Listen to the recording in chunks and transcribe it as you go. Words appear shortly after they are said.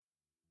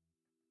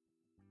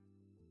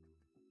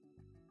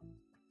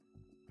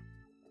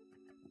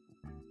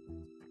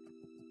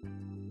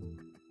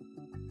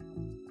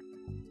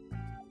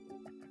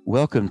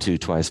Welcome to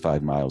Twice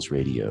 5 Miles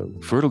Radio,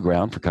 fertile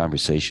ground for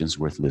conversations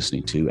worth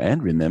listening to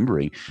and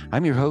remembering.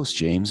 I'm your host,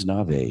 James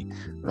Nave.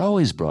 We're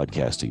always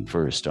broadcasting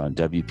first on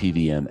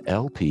WPVM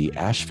LP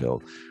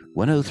Asheville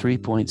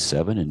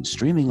 103.7 and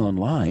streaming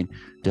online,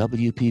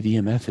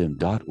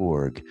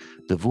 WPVMFM.org.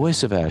 The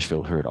voice of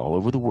Asheville heard all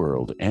over the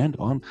world and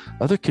on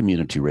other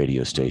community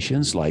radio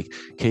stations like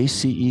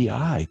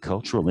KCEI,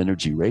 Cultural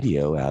Energy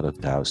Radio out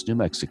of Taos, New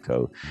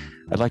Mexico.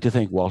 I'd like to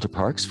thank Walter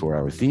Parks for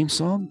our theme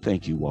song.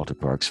 Thank you, Walter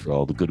Parks, for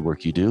all the good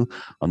work you do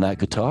on that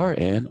guitar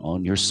and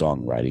on your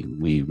songwriting.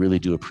 We really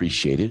do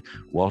appreciate it.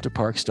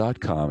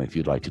 WalterParks.com if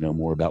you'd like to know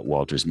more about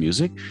Walter's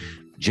music.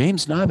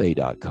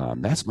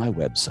 JamesNave.com. That's my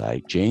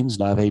website,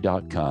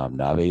 JamesNave.com.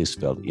 Nave is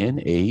spelled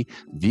Nave.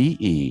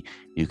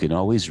 You can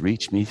always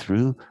reach me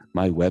through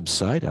my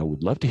website. I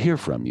would love to hear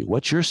from you.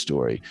 What's your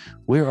story?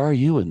 Where are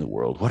you in the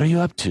world? What are you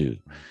up to?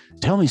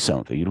 Tell me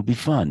something. It'll be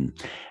fun.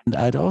 And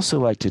I'd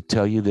also like to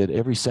tell you that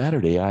every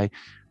Saturday I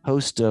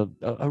host a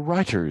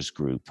writers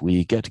group.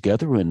 We get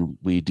together and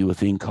we do a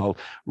thing called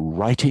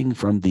Writing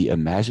from the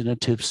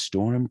Imaginative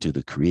Storm to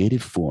the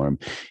Creative Form.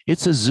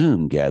 It's a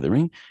Zoom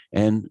gathering,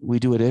 and we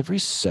do it every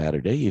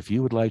Saturday. If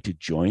you would like to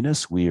join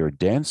us, we are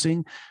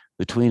dancing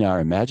between our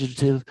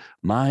imaginative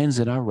minds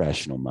and our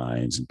rational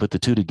minds and put the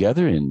two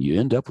together, and you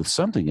end up with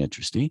something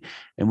interesting.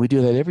 And we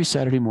do that every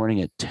Saturday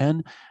morning at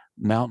 10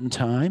 Mountain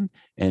Time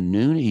and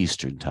noon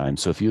Eastern Time.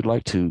 So if you'd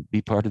like to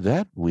be part of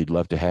that, we'd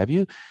love to have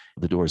you.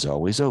 The door is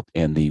always open.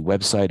 And the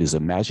website is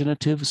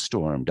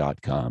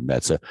imaginativestorm.com.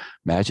 That's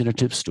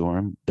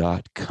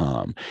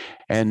imaginativestorm.com.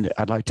 And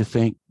I'd like to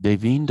thank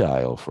Davine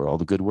Dial for all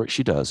the good work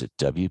she does at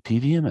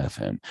WPVM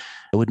FM.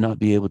 I would not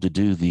be able to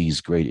do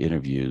these great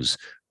interviews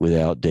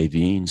without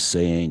Davine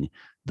saying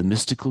the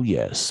mystical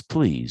yes.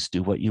 Please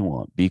do what you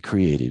want. Be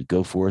creative.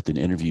 Go forth and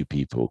interview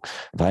people.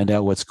 Find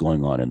out what's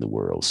going on in the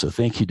world. So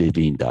thank you,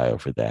 Davine Dial,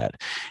 for that.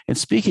 And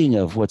speaking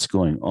of what's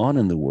going on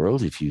in the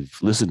world, if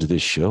you've listened to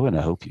this show, and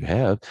I hope you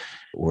have,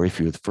 or if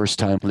you're the first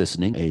time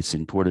listening, it's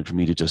important for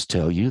me to just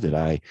tell you that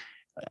I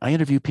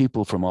interview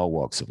people from all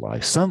walks of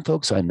life. Some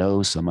folks I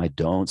know, some I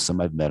don't, some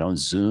I've met on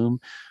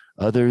Zoom.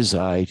 Others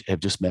I have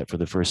just met for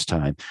the first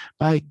time.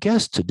 My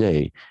guest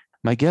today,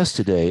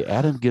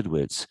 Adam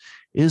Gidwitz,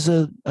 is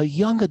a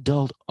young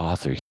adult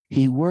author.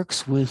 He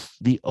works with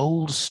the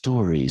old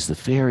stories, the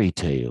fairy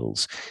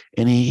tales,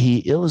 and he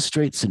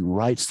illustrates and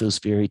writes those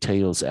fairy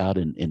tales out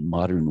in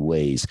modern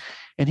ways.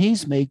 And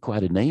he's made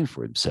quite a name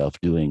for himself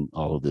doing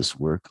all of this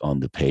work on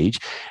the page.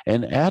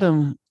 And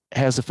Adam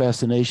has a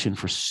fascination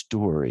for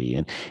story,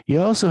 and he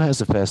also has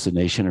a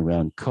fascination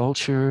around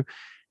culture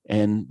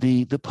and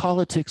the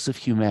politics of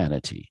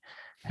humanity,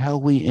 how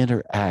we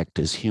interact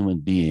as human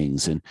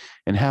beings, and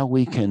how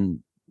we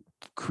can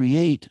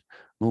create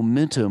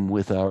momentum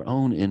with our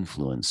own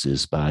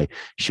influences by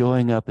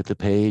showing up at the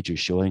page or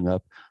showing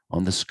up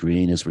on the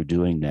screen as we're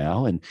doing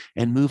now and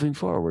moving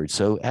forward.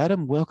 So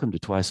Adam, welcome to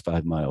Twice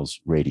 5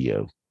 Miles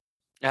Radio.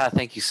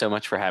 Thank you so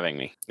much for having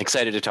me.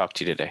 Excited to talk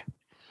to you today.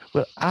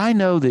 Well, I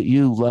know that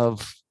you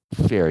love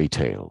fairy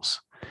tales,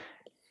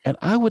 and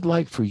I would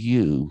like for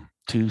you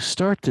to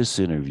start this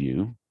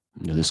interview,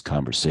 this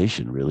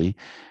conversation really,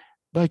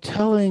 by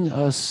telling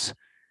us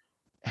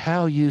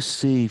how you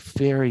see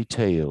fairy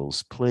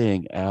tales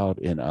playing out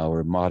in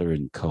our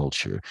modern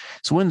culture.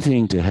 It's one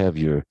thing to have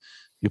your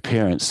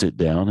parents sit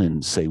down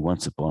and say,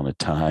 once upon a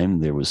time,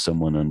 there was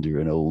someone under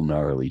an old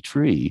gnarly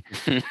tree.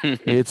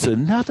 It's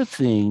another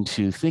thing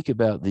to think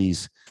about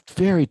these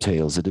fairy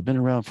tales that have been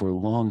around for a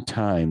long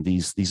time,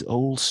 these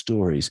old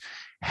stories,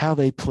 how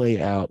they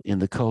play out in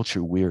the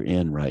culture we're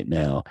in right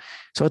now.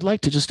 So I'd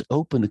like to just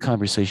open the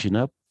conversation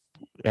up,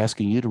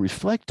 asking you to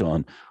reflect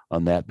on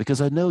that,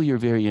 because I know you're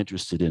very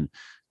interested in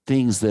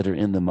things that are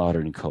in the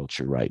modern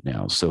culture right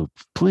now. So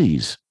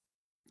please.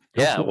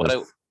 Yeah, what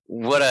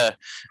a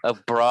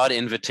broad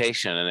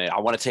invitation. And I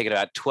want to take it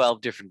about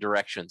 12 different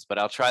directions, but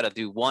I'll try to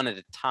do one at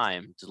a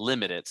time to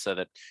limit it so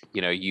that,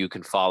 you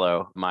can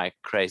follow my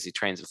crazy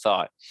trains of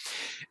thought.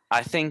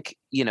 I think,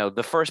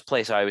 the first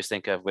place I always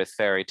think of with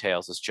fairy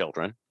tales is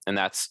children, and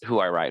that's who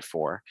I write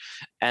for.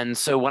 And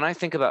so when I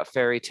think about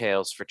fairy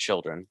tales for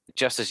children,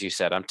 just as you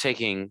said, I'm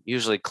taking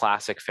usually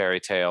classic fairy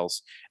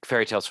tales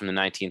from the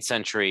 19th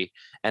century,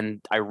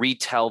 and I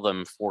retell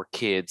them for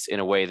kids in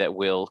a way that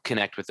will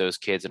connect with those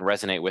kids and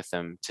resonate with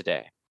them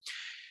today.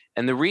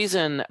 And the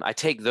reason I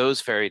take those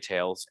fairy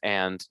tales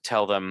and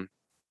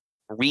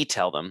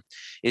retell them,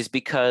 is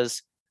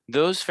because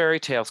those fairy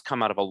tales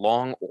come out of a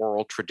long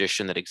oral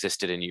tradition that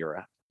existed in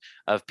Europe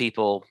of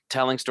people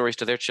telling stories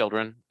to their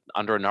children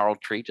under a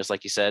gnarled tree, just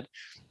like you said,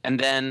 and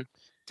then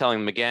telling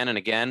them again and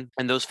again.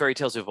 And those fairy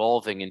tales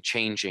evolving and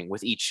changing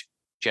with each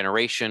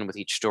generation, with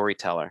each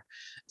storyteller.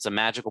 It's a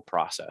magical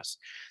process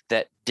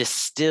that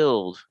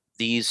distilled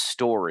these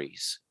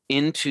stories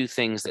into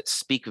things that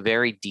speak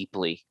very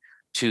deeply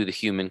to the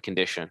human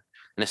condition,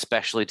 and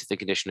especially to the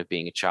condition of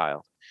being a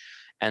child.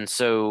 And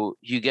so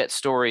you get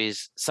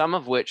stories, some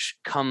of which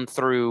come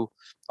through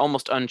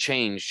almost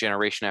unchanged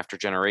generation after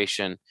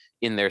generation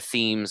in their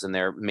themes and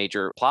their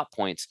major plot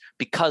points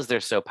because they're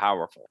so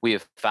powerful. We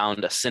have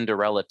found a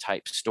Cinderella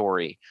type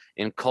story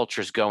in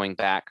cultures going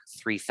back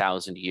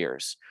 3,000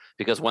 years,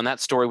 because when that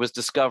story was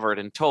discovered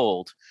and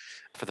told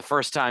for the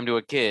first time to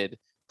a kid,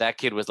 that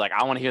kid was like,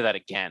 I want to hear that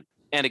again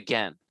and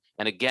again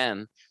and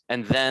again.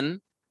 And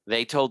then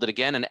they told it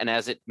again. And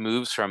as it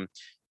moves from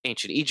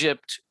ancient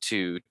Egypt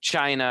to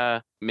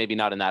China, maybe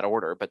not in that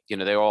order, but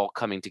they're all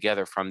coming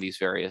together from these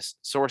various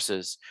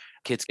sources.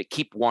 Kids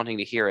keep wanting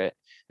to hear it,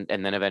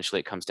 and then eventually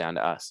it comes down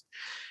to us.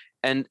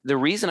 And the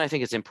reason I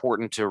think it's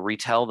important to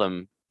retell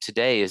them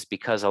today is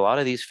because a lot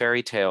of these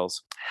fairy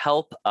tales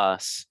help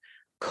us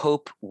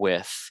cope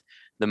with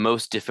the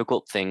most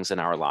difficult things in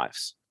our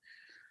lives.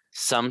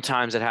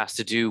 Sometimes it has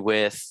to do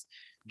with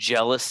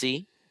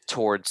jealousy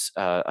towards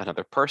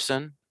another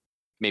person,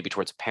 maybe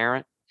towards a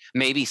parent.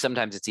 Maybe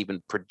sometimes it's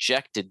even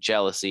projected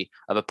jealousy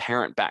of a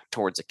parent back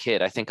towards a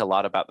kid. I think a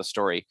lot about the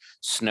story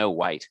Snow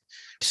White.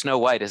 Snow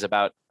White is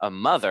about a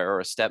mother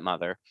or a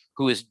stepmother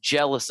who is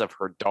jealous of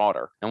her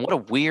daughter. And what a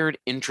weird,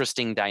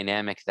 interesting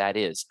dynamic that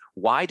is.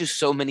 Why do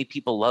so many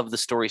people love the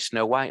story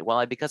Snow White?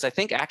 Well, because I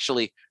think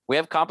actually we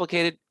have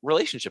complicated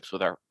relationships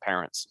with our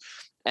parents,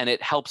 and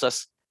it helps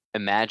us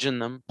imagine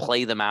them,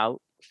 play them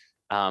out,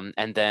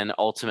 and then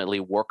ultimately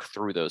work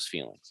through those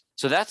feelings.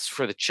 So that's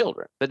for the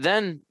children. But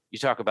then you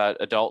talk about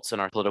adults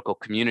in our political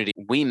community.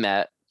 We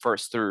met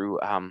first through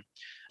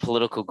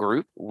political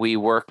group. We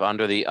work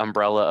under the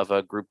umbrella of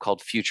a group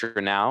called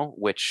Future Now,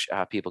 which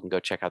people can go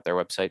check out their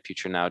website,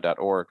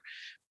 futurenow.org.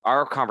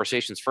 Our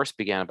conversations first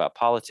began about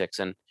politics,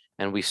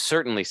 and we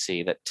certainly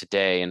see that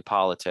today in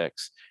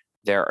politics,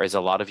 there is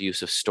a lot of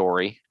use of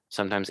story,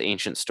 sometimes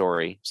ancient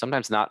story,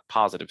 sometimes not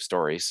positive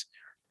stories,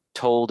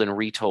 told and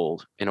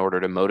retold in order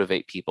to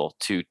motivate people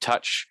to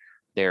touch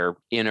their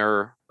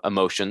inner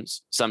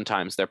emotions.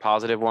 Sometimes they're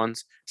positive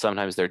ones,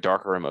 sometimes they're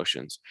darker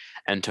emotions,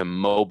 and to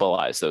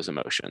mobilize those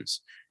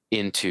emotions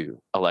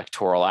into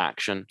electoral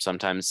action,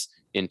 sometimes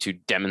into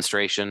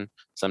demonstration,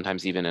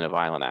 sometimes even in a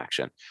violent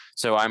action.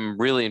 So I'm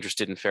really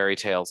interested in fairy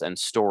tales and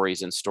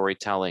stories and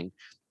storytelling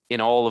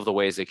in all of the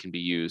ways they can be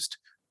used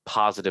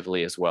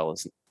positively as well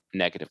as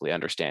negatively,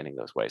 understanding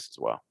those ways as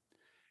well.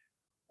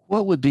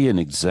 What would be an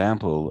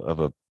example of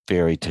a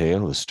fairy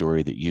tale, a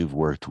story that you've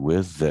worked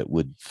with that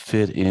would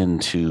fit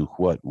into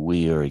what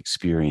we are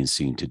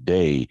experiencing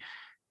today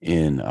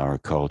in our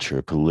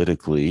culture,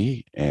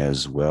 politically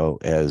as well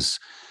as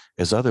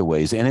other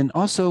ways, and then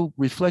also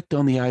reflect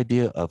on the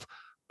idea of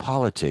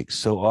politics?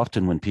 So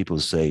often when people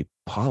say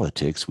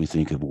politics, we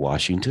think of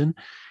Washington,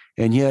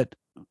 and yet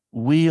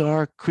we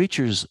are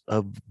creatures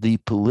of the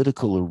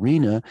political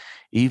arena,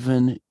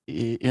 even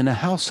in a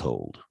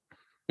household.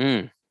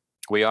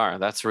 We are.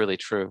 That's really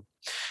true.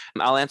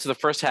 I'll answer the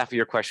first half of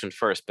your question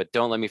first, but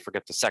don't let me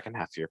forget the second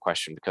half of your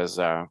question, because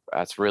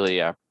that's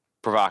really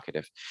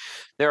provocative.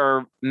 There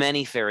are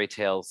many fairy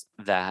tales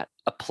that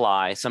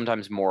apply,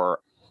 sometimes more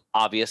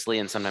obviously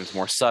and sometimes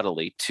more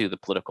subtly, to the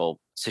political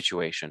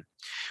situation.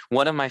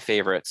 One of my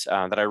favorites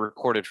that I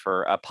recorded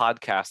for a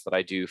podcast that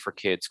I do for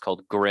kids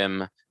called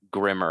Grim,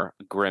 Grimmer,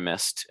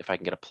 Grimmest, if I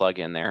can get a plug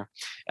in there,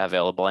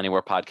 available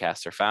anywhere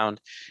podcasts are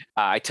found.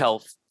 I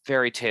tell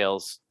fairy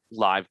tales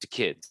live to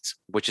kids,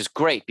 which is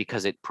great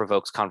because it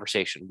provokes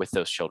conversation with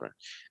those children.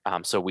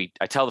 So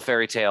I tell the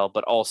fairy tale,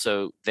 but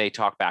also they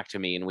talk back to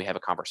me and we have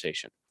a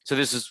conversation. So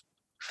this is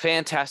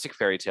fantastic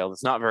fairy tale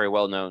that's not very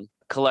well known,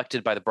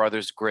 collected by the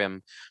Brothers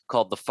Grimm,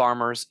 called The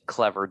Farmer's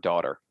Clever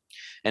Daughter.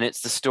 And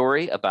it's the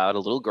story about a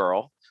little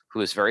girl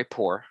who is very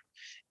poor,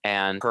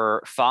 and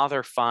her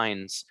father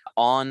finds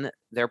on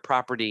their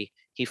property,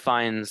 he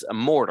finds a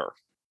mortar,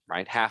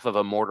 right? Half of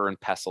a mortar and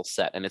pestle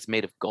set, and it's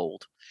made of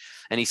gold.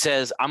 And he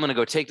says, I'm going to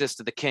go take this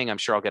to the king. I'm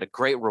sure I'll get a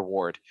great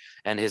reward.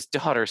 And his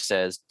daughter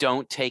says,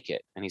 don't take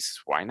it. And he says,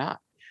 why not?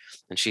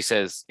 And she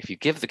says, if you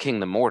give the king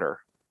the mortar,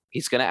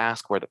 he's going to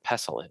ask where the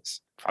pestle is.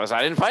 Father says,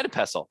 I didn't find a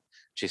pestle.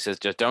 She says,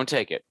 just don't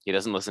take it. He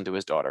doesn't listen to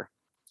his daughter,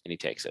 and he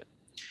takes it.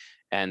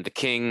 And the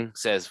king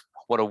says,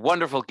 what a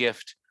wonderful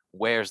gift.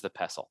 Where's the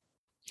pestle?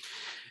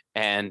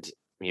 And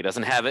he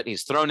doesn't have it.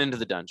 He's thrown into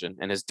the dungeon,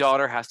 and his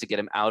daughter has to get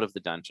him out of the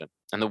dungeon.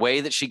 And the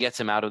way that she gets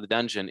him out of the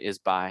dungeon is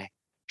by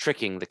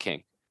tricking the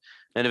king.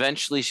 And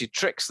eventually she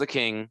tricks the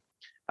king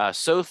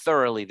so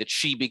thoroughly that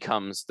she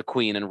becomes the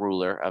queen and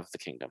ruler of the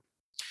kingdom.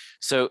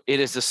 So it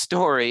is a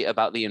story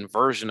about the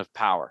inversion of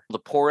power. The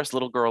poorest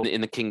little girl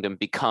in the kingdom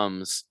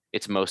becomes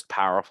its most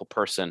powerful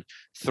person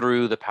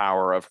through the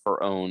power of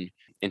her own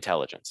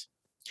intelligence.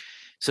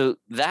 So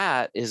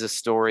that is a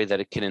story that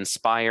it can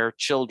inspire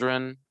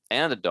children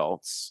and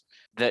adults,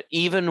 that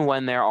even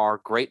when there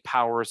are great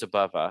powers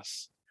above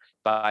us,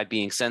 by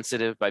being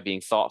sensitive, by being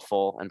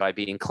thoughtful, and by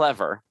being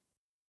clever,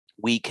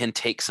 we can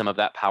take some of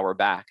that power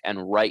back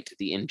and right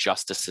the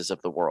injustices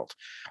of the world.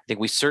 I think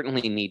we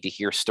certainly need to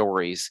hear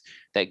stories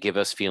that give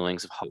us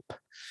feelings of hope,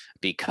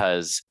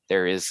 because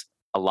there is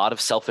a lot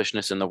of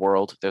selfishness in the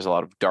world. There's a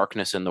lot of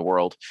darkness in the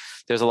world.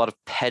 There's a lot of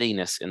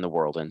pettiness in the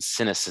world and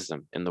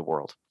cynicism in the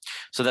world.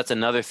 So that's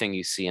another thing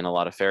you see in a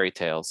lot of fairy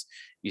tales.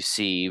 You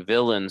see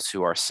villains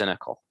who are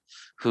cynical,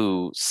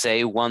 who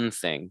say one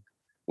thing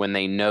when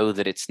they know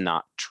that it's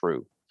not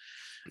true.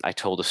 I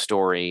told a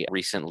story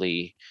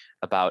recently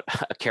about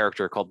a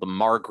character called the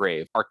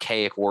Margrave,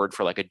 archaic word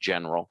for like a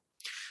general.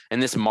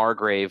 And this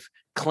Margrave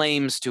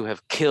claims to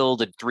have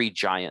killed 3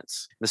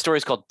 giants. The story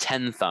is called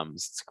Ten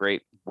Thumbs. It's a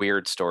great,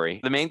 weird story.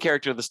 The main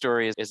character of the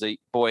story is a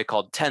boy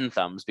called Ten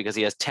Thumbs because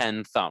he has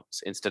 10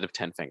 thumbs instead of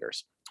 10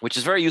 fingers, which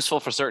is very useful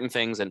for certain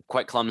things and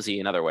quite clumsy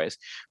in other ways.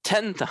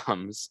 Ten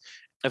Thumbs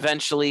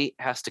eventually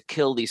has to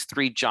kill these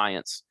 3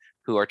 giants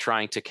who are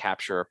trying to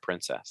capture a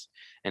princess.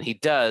 And he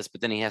does,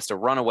 but then he has to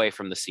run away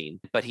from the scene.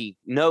 But he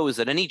knows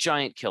that any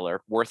giant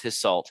killer worth his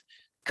salt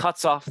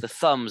cuts off the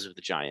thumbs of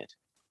the giant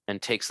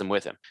and takes them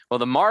with him. Well,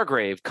 the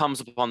Margrave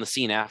comes upon the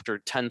scene after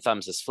Ten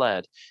Thumbs has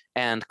fled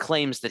and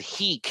claims that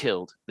he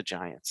killed the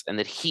giants and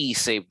that he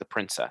saved the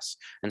princess.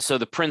 And so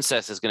the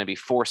princess is going to be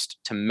forced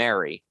to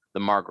marry the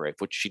Margrave,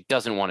 which she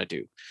doesn't want to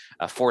do.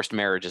 Forced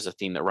marriage is a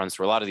theme that runs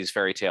through a lot of these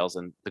fairy tales,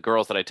 and the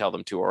girls that I tell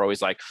them to are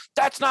always like,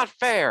 "That's not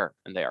fair,"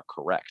 and they are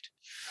correct.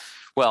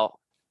 Well,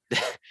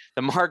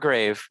 the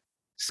Margrave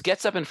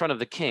gets up in front of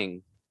the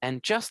king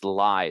and just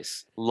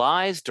lies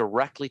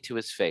directly to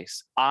his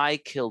face. "I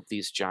killed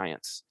these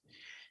giants."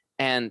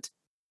 And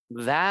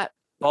that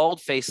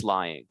bald-faced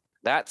lying,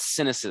 that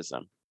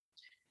cynicism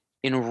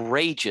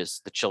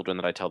enrages the children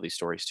that I tell these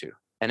stories to,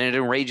 and it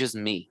enrages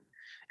me.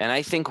 And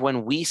I think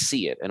when we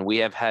see it, and we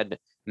have had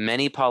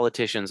many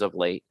politicians of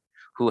late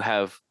who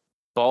have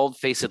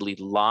bald-facedly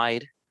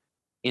lied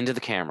into the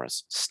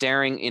cameras,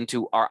 staring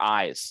into our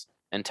eyes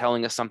and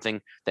telling us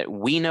something that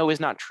we know is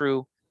not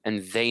true and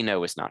they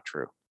know is not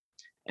true.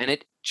 And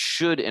it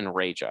should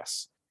enrage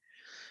us.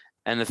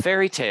 And the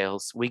fairy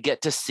tales, we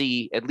get to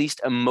see, at least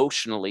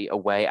emotionally, a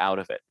way out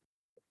of it.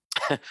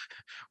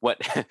 What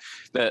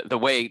the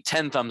way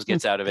Ten Thumbs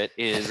gets out of it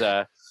is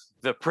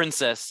the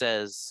princess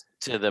says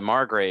to the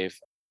Margrave,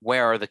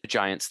 "Where are the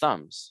giant's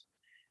thumbs?"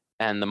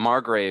 And the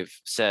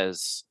Margrave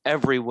says,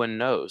 "Everyone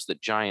knows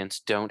that giants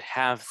don't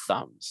have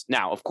thumbs."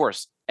 Now, of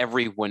course,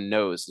 everyone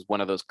knows is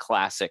one of those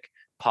classic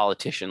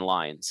politician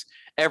lines.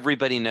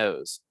 Everybody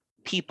knows.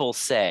 People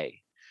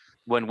say,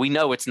 when we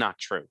know it's not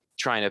true,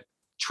 trying to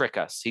trick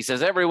us. He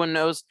says, "Everyone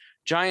knows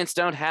giants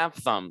don't have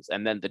thumbs."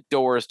 And then the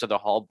doors to the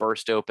hall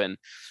burst open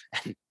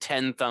and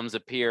Ten Thumbs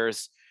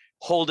appears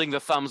holding the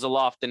thumbs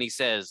aloft. And he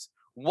says,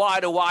 "Why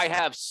do I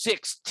have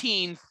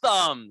 16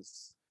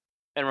 thumbs?"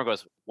 And everyone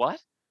goes,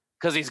 "What?"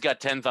 Because he's got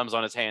 10 thumbs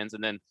on his hands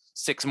and then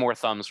 6 more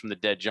thumbs from the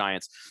dead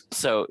giants.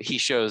 So he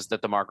shows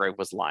that the Margrave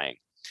was lying.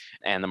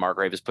 And the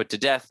Margrave is put to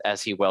death,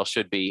 as he well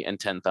should be. And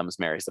Ten Thumbs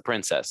marries the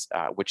princess,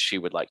 which she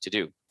would like to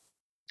do.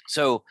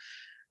 So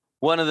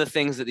one of the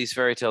things that these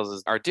fairy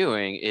tales are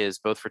doing is,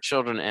 both for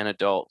children and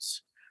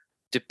adults,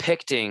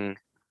 depicting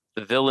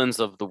the villains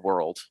of the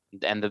world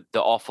and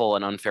the awful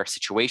and unfair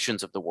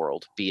situations of the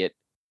world, be it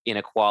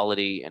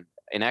inequality and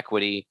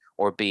inequity,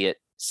 or be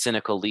it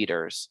cynical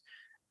leaders,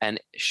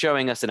 and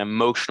showing us an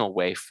emotional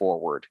way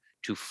forward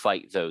to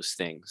fight those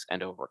things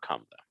and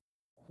overcome them.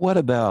 What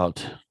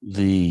about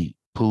the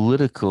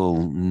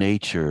political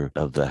nature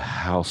of the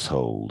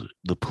household,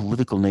 the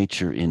political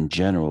nature in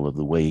general of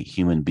the way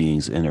human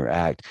beings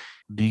interact?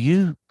 Do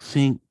you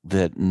think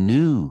that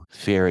new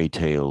fairy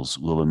tales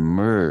will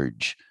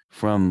emerge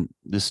from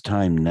this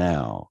time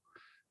now?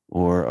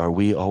 Or are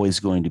we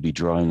always going to be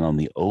drawing on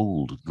the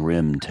old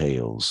grim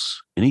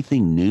tales?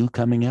 Anything new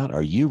coming out?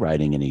 Are you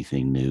writing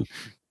anything new?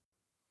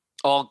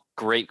 All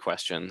great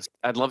questions.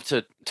 I'd love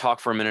to talk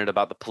for a minute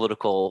about the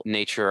political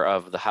nature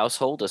of the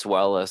household as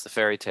well as the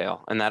fairy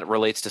tale. And that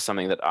relates to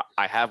something that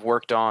I have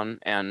worked on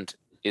and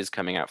is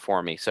coming out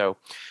for me. So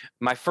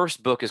my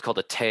first book is called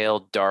A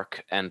Tale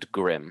Dark and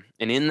Grim.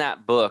 And in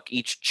that book,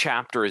 each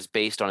chapter is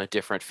based on a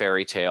different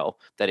fairy tale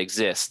that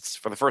exists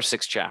for the first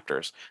 6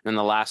 chapters. And then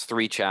the last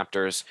 3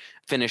 chapters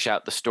finish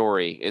out the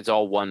story. It's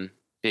all one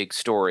big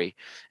story.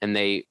 And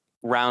they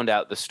round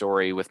out the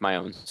story with my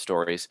own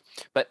stories.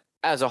 But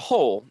as a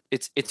whole,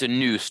 it's a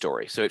new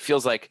story. So it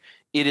feels like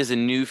it is a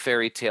new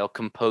fairy tale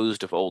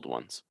composed of old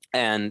ones.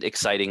 And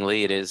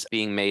excitingly, it is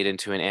being made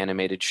into an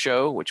animated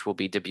show, which will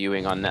be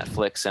debuting on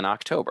Netflix in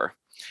October.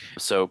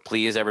 So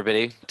please,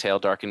 everybody, Tale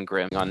Dark and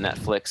Grim on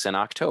Netflix in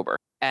October.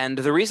 And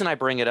the reason I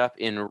bring it up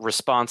in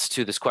response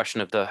to this question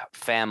of the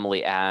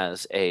family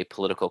as a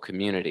political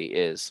community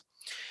is,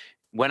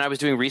 when I was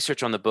doing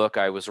research on the book,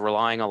 I was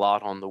relying a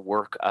lot on the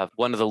work of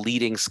one of the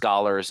leading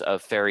scholars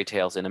of fairy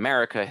tales in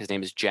America. His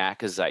name is Jack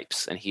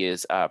Zipes, and he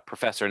is a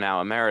professor now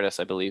emeritus,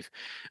 I believe,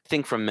 I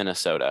think from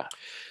Minnesota.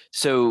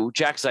 So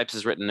Jack Zipes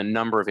has written a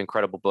number of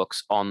incredible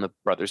books on the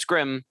Brothers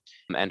Grimm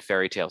and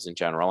fairy tales in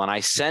general. And I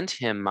sent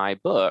him my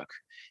book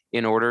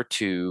in order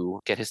to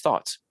get his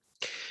thoughts.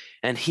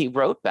 And he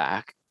wrote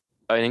back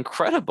an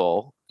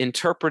incredible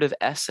interpretive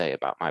essay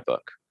about my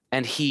book.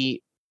 And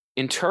he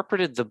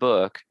interpreted the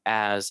book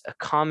as a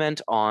comment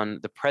on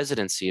the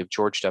presidency of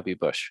George W.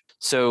 Bush.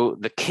 So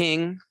the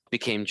king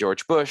became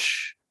George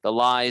Bush. The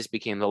lies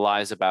became the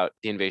lies about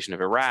the invasion of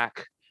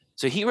Iraq.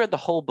 So he read the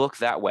whole book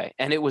that way.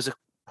 And it was a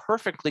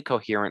perfectly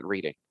coherent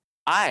reading.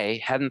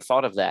 I hadn't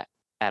thought of that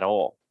at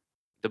all.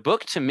 The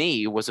book to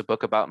me was a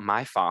book about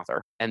my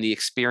father and the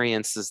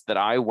experiences that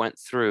I went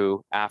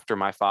through after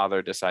my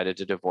father decided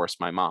to divorce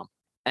my mom.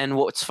 And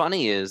what's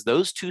funny is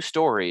those two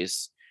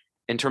stories,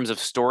 in terms of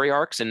story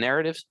arcs and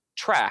narratives,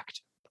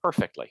 tracked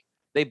perfectly.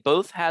 They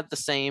both had the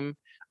same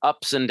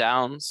ups and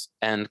downs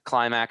and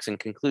climax and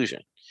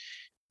conclusion.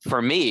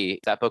 For me,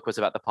 that book was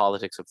about the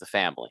politics of the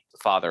family,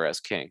 the father as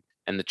king,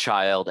 and the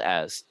child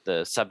as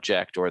the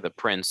subject or the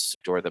prince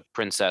or the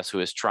princess who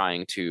is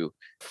trying to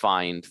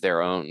find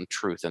their own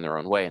truth in their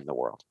own way in the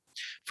world.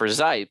 For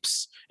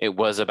Zipes, it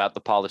was about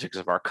the politics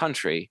of our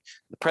country,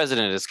 the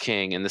president as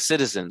king, and the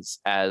citizens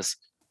as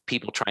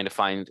people trying to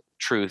find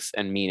truth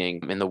and meaning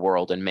in the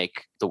world and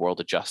make the world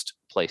a just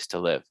place to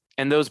live.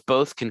 And those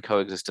both can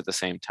coexist at the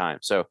same time.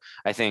 So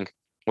I think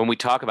when we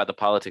talk about the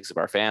politics of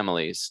our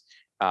families,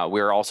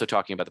 we're also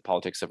talking about the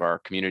politics of our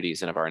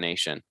communities and of our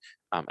nation,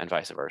 and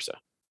vice versa.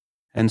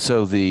 And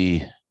so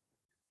the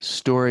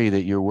story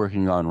that you're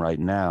working on right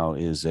now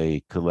is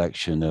a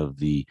collection of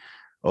the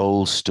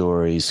old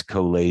stories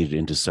collated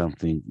into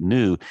something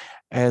new.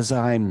 As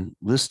I'm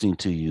listening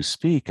to you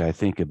speak, I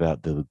think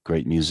about the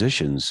great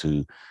musicians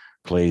who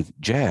play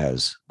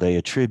jazz. They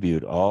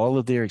attribute all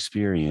of their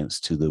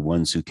experience to the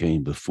ones who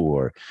came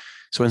before.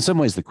 So, in some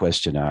ways, the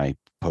question I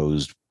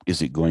posed,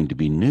 is it going to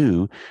be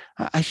new?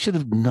 I should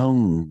have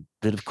known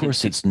that, of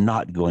course, it's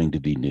not going to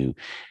be new,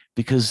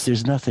 because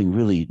there's nothing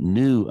really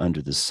new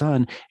under the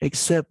sun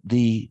except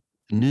the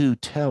new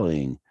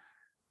telling,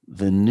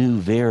 the new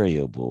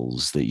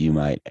variables that you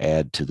might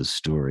add to the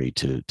story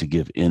to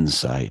give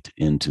insight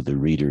into the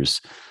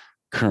reader's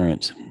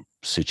current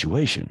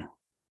situation.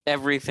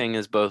 Everything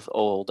is both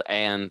old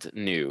and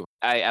new.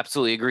 I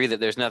absolutely agree that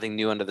there's nothing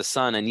new under the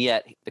sun. And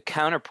yet, the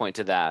counterpoint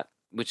to that,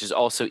 which is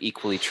also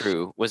equally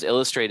true, was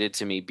illustrated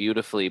to me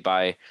beautifully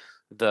by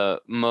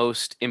the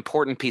most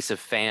important piece of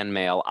fan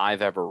mail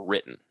I've ever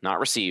written,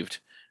 not received,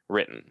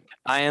 written.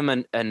 I am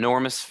an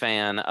enormous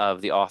fan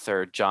of the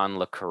author John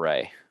Le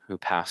Carré, who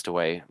passed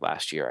away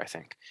last year, I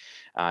think.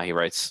 He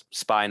writes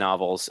spy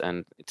novels,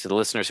 and to the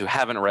listeners who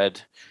haven't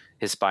read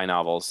his spy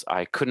novels,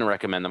 I couldn't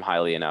recommend them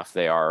highly enough.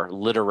 They are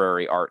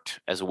literary art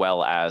as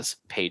well as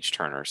page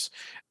turners.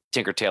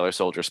 Tinker Tailor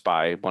Soldier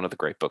Spy, one of the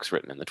great books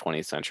written in the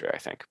 20th century, I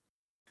think.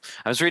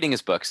 I was reading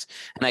his books,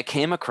 and I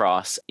came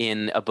across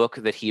in a book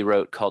that he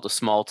wrote called A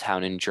Small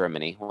Town in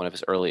Germany, one of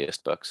his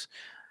earliest books.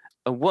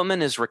 A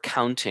woman is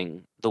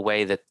recounting the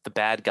way that the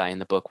bad guy in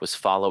the book was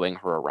following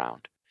her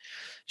around.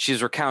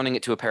 She's recounting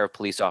it to a pair of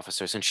police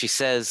officers, and she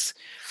says,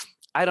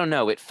 I don't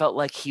know, it felt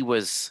like he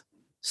was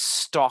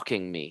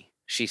stalking me,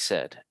 she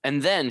said.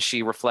 And then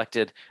she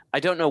reflected, I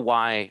don't know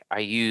why I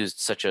used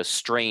such a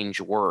strange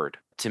word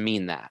to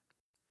mean that.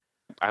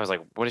 I was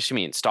like, what does she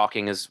mean?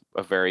 Stalking is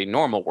a very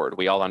normal word.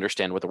 We all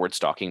understand what the word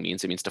stalking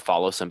means. It means to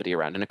follow somebody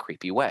around in a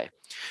creepy way.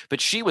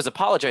 But she was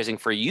apologizing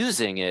for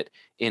using it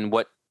in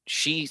what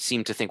she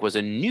seemed to think was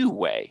a new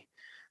way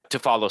to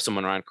follow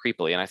someone around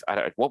creepily. And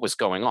I what was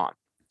going on?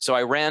 So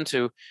I ran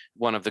to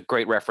one of the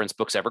great reference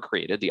books ever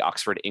created, the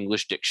Oxford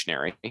English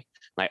Dictionary. And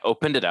I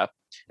opened it up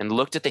and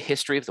looked at the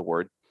history of the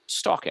word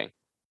stalking.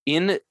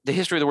 In the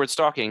history of the word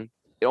stalking,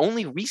 it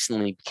only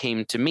recently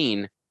came to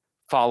mean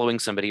following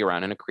somebody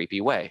around in a creepy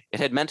way.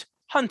 It had meant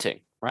hunting,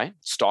 right?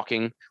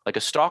 Stalking, like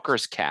a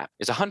stalker's cap,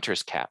 is a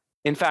hunter's cap.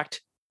 In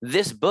fact,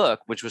 this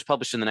book, which was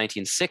published in the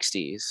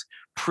 1960s,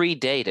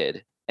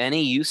 predated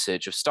any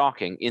usage of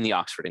stalking in the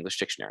Oxford English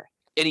Dictionary.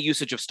 Any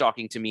usage of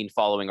stalking to mean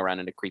following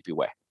around in a creepy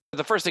way.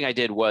 The first thing I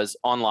did was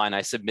online,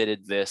 I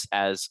submitted this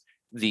as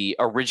the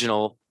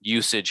original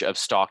usage of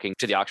stalking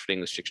to the Oxford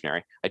English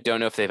Dictionary. I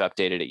don't know if they've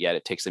updated it yet.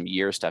 It takes them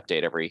years to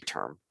update every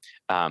term.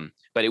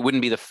 But it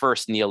wouldn't be the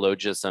first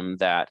neologism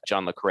that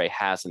John Le Carré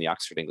has in the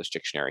Oxford English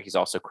Dictionary. He's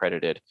also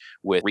credited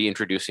with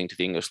reintroducing to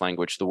the English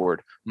language the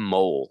word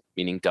mole,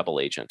 meaning double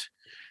agent.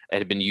 It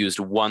had been used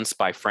once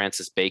by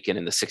Francis Bacon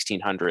in the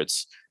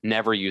 1600s,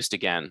 never used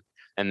again.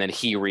 And then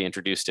he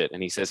reintroduced it,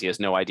 and he says he has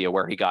no idea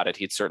where he got it.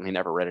 He'd certainly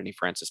never read any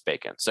Francis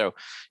Bacon. So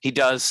he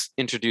does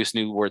introduce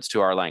new words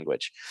to our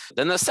language.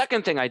 Then the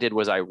second thing I did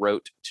was I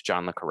wrote to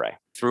John Le Carré.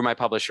 Through my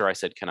publisher, I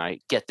said, can I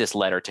get this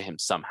letter to him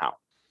somehow?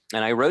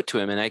 And I wrote to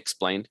him and I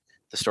explained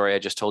the story I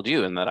just told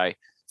you, and that I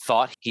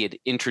thought he had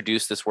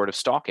introduced this word of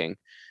stalking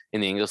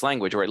in the English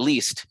language, or at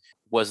least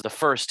was the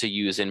first to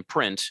use in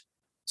print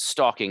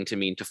stalking to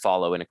mean to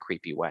follow in a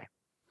creepy way.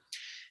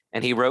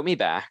 And he wrote me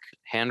back,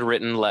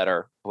 handwritten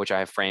letter, which I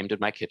have framed in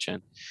my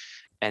kitchen.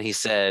 And he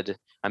said,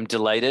 I'm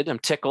delighted, I'm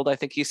tickled, I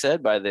think he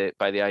said, by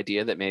the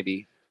idea that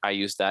maybe I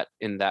used that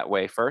in that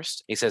way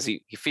first. He says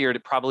he feared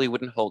it probably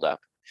wouldn't hold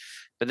up.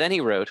 But then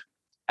he wrote,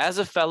 as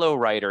a fellow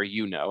writer,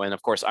 you know, and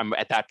of course I'm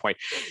at that point,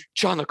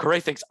 John Le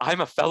Carré thinks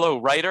I'm a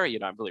fellow writer. You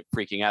know, I'm really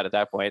freaking out at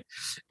that point.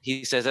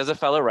 He says, as a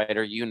fellow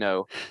writer, you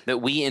know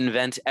that we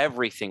invent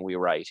everything we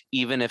write,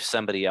 even if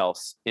somebody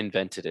else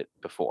invented it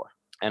before.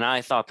 And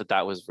I thought that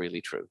that was really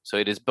true. So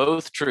it is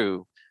both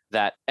true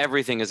that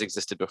everything has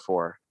existed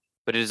before,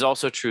 but it is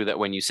also true that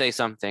when you say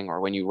something or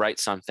when you write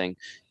something,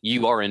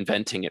 you are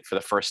inventing it for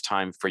the first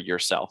time for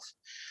yourself.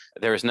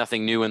 There is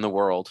nothing new in the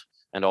world,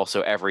 and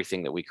also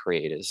everything that we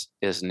create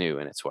is new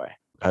in its way.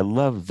 I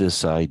love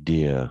this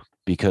idea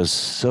because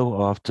so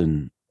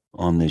often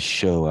on this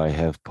show, I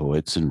have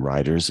poets and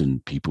writers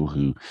and people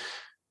who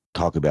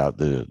talk about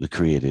the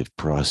creative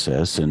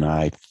process. And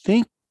I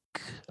think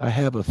I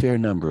have a fair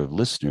number of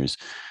listeners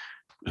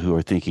who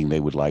are thinking they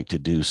would like to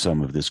do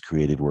some of this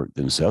creative work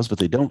themselves, but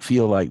they don't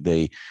feel like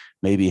they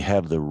maybe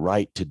have the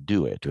right to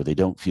do it, or they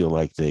don't feel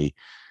like they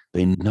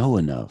know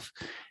enough.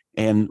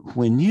 And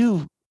when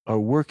you are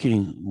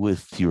working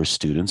with your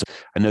students,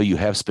 I know you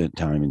have spent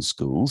time in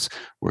schools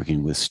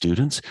working with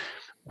students.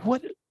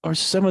 What are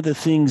some of the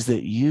things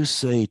that you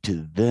say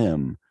to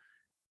them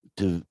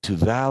to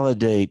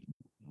validate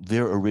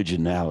their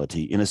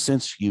originality? In a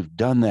sense, you've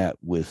done that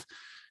with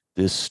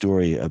this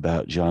story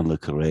about John Le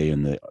Carre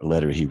and the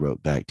letter he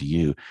wrote back to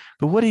you.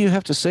 But what do you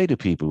have to say to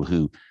people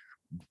who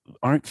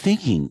aren't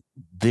thinking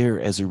they're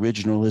as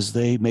original as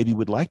they maybe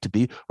would like to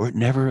be, or it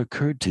never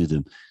occurred to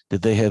them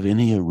that they have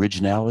any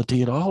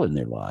originality at all in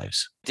their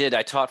lives?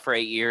 I taught for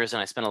 8 years,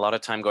 and I spent a lot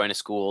of time going to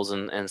schools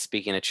and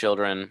speaking to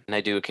children, and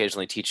I do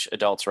occasionally teach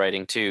adults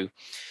writing too.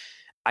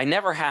 I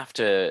never have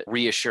to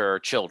reassure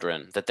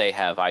children that they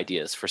have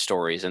ideas for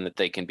stories and that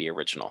they can be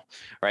original,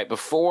 right?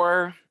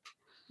 Before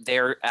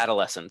their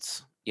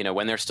adolescents,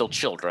 when they're still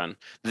children,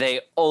 they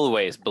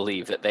always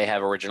believe that they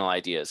have original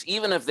ideas.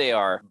 Even if they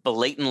are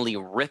blatantly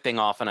ripping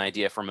off an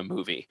idea from a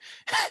movie,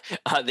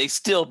 they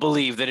still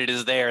believe that it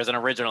is theirs and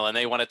original, and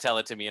they want to tell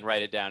it to me and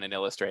write it down and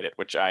illustrate it,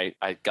 which I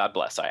God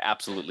bless. I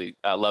absolutely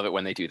love it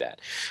when they do that.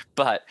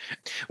 But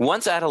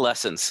once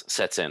adolescence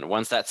sets in,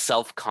 once that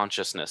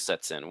self-consciousness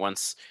sets in,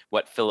 once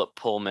what Philip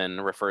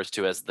Pullman refers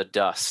to as the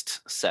dust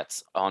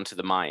sets onto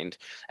the mind,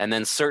 and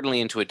then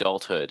certainly into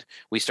adulthood,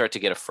 we start to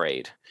get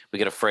afraid. We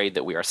get afraid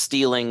that we are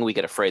stealing. We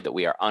get afraid that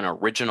we are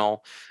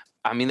unoriginal.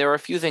 I mean, there are a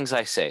few things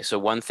I say. So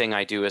one thing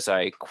I do is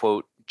I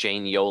quote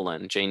Jane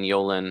Yolen. Jane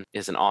Yolen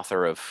is an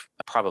author of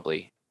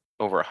probably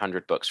over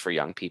 100 books for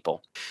young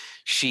people.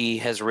 She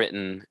has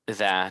written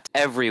that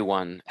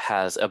everyone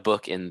has a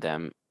book in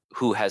them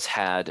who has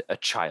had a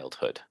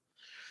childhood.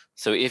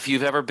 So if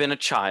you've ever been a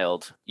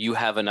child, you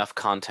have enough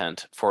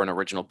content for an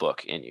original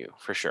book in you,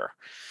 for sure.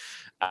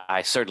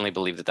 I certainly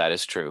believe that that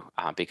is true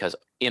because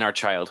in our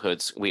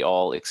childhoods, we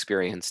all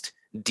experienced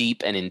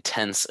deep and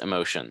intense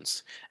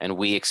emotions, and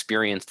we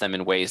experienced them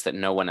in ways that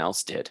no one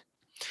else did.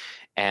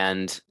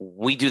 And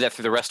we do that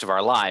through the rest of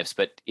our lives.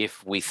 But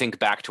if we think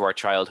back to our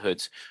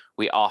childhoods,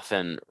 we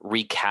often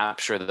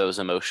recapture those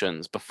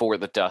emotions before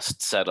the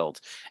dust settled,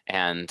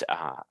 and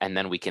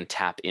then we can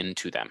tap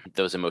into them.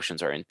 Those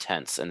emotions are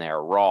intense and they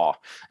are raw,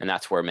 and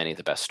that's where many of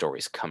the best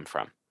stories come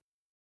from.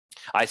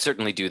 I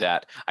certainly do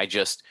that. I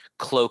just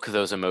cloak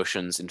those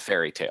emotions in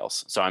fairy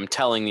tales. So I'm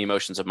telling the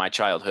emotions of my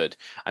childhood.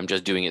 I'm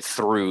just doing it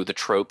through the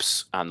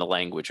tropes and the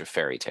language of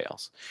fairy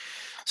tales.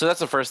 So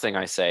that's the first thing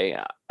I say.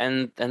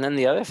 And then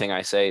the other thing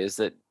I say is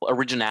that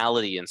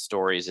originality in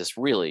stories is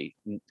really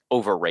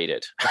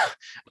overrated.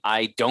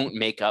 I don't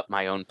make up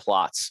my own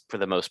plots for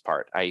the most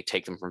part. I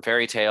take them from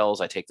fairy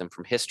tales. I take them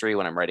from history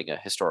when I'm writing a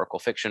historical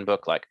fiction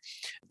book, like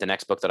the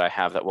next book that I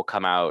have that will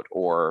come out,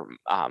 or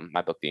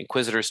my book, The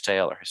Inquisitor's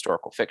Tale, or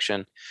historical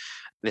fiction.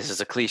 This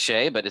is a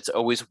cliche, but it's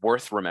always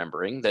worth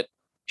remembering that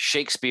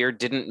Shakespeare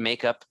didn't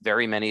make up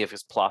very many of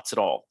his plots at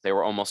all. They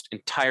were almost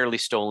entirely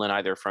stolen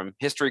either from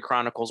history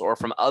chronicles or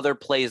from other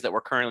plays that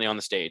were currently on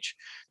the stage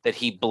that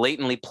he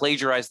blatantly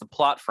plagiarized the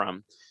plot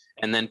from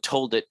and then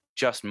told it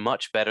just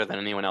much better than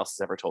anyone else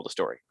has ever told a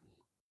story.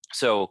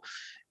 So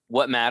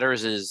what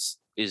matters is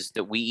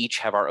that we each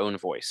have our own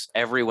voice.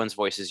 Everyone's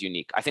voice is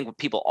unique. I think what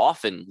people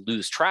often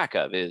lose track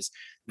of is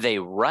they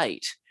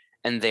write,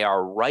 and they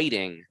are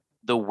writing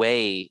the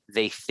way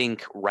they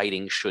think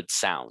writing should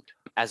sound,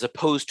 as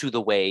opposed to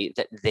the way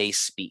that they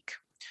speak.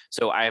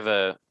 So I have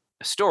a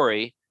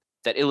story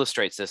that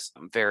illustrates this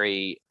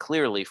very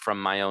clearly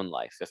from my own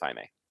life, if I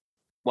may.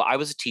 Well, I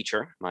was a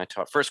teacher. I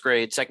taught first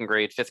grade, second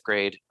grade, fifth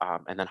grade,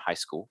 and then high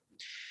school.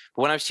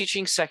 But when I was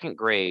teaching second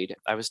grade,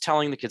 I was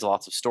telling the kids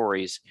lots of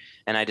stories,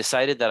 and I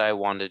decided that I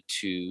wanted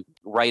to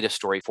write a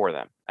story for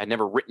them. I'd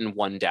never written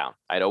one down.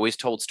 I'd always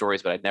told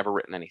stories, but I'd never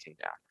written anything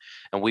down.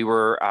 And we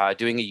were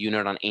doing a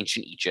unit on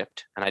ancient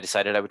Egypt, and I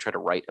decided I would try to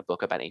write a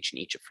book about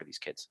ancient Egypt for these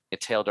kids. A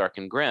Tale Dark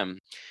and Grim,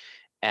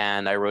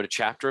 and I wrote a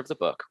chapter of the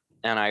book,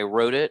 and I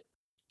wrote it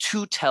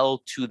to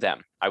tell to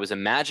them. I was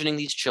imagining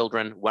these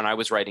children when I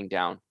was writing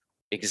down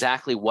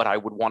exactly what I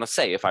would want to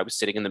say if I was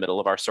sitting in the middle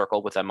of our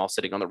circle with them all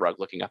sitting on the rug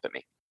looking up at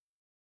me.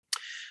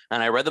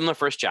 And I read them the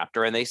first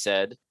chapter, and they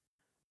said,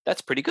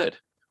 "That's pretty good.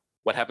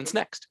 What happens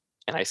next?"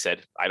 And I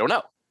said, "I don't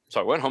know." So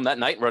I went home that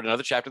night, wrote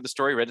another chapter of the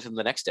story, read it to them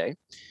the next day.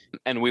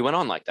 And we went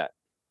on like that.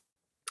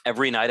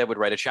 Every night I would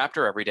write a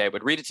chapter. Every day I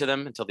would read it to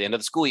them until the end of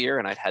the school year.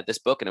 And I'd had this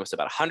book, and it was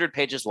about 100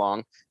 pages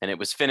long, and it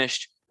was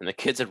finished. And the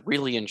kids had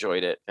really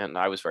enjoyed it. And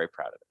I was very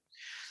proud of it.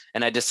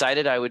 And I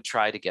decided I would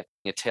try to get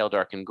A Tale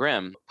Dark and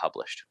Grim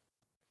published.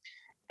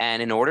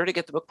 And in order to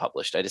get the book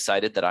published, I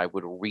decided that I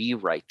would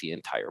rewrite the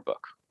entire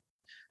book.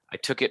 I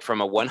took it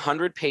from a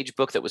 100-page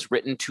book that was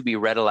written to be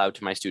read aloud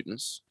to my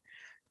students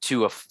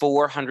to a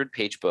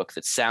 400-page book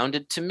that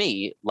sounded to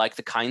me like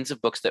the kinds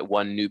of books that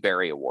won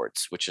Newbery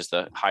Awards, which is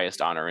the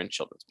highest honor in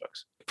children's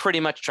books. Pretty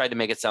much tried to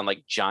make it sound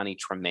like Johnny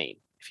Tremain,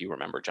 if you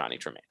remember Johnny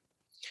Tremain.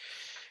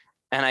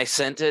 And I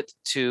sent it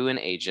to an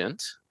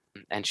agent,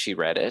 and she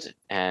read it,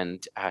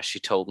 and she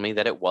told me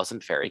that it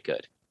wasn't very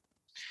good.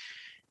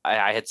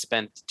 I had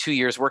spent 2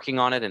 years working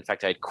on it. In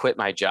fact, I'd quit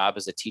my job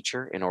as a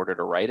teacher in order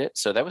to write it.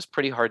 So that was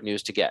pretty hard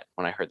news to get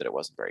when I heard that it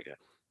wasn't very good.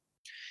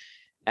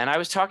 And I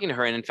was talking to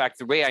her, and in fact,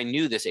 the way I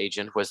knew this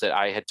agent was that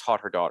I had taught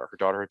her daughter. Her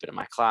daughter had been in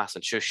my class,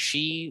 and so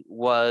she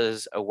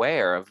was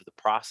aware of the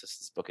process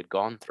this book had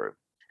gone through.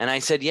 And I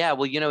said, yeah,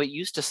 well, it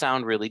used to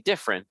sound really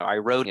different. I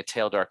wrote A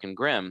Tale Dark and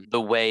Grim the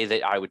way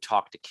that I would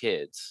talk to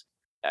kids.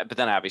 But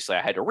then obviously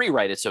I had to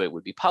rewrite it so it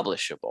would be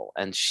publishable.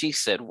 And she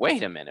said,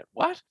 wait a minute,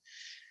 what?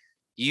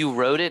 You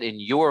wrote it in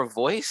your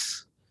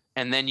voice,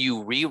 and then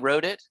you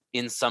rewrote it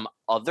in some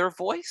other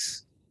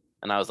voice?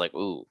 And I was like,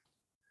 ooh,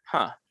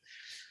 huh.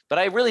 But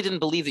I really didn't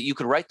believe that you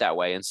could write that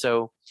way. And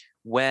so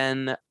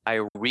when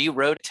I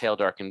rewrote Tale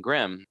Dark and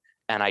Grim,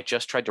 and I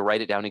just tried to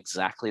write it down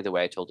exactly the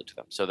way I told it to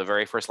them. So the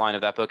very first line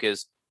of that book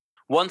is,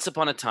 once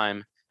upon a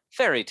time,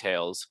 fairy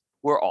tales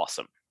were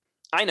awesome.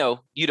 I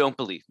know you don't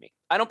believe me.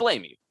 I don't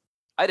blame you.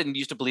 I didn't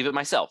used to believe it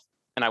myself.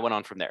 And I went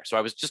on from there. So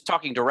I was just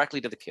talking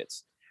directly to the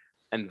kids.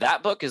 And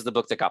that book is the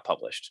book that got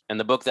published. And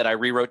the book that I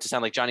rewrote to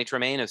sound like Johnny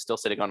Tremain is still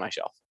sitting on my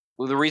shelf.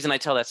 Well, the reason I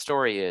tell that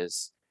story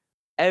is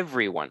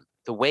everyone,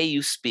 the way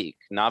you speak,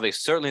 Navi,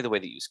 certainly the way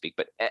that you speak,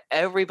 but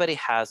everybody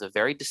has a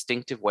very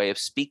distinctive way of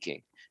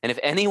speaking. And if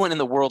anyone in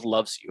the world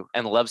loves you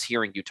and loves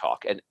hearing you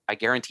talk, and I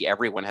guarantee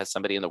everyone has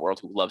somebody in the world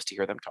who loves to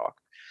hear them talk,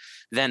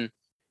 then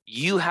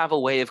you have a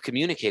way of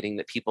communicating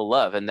that people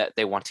love and that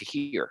they want to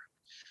hear.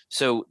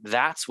 So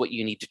that's what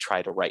you need to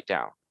try to write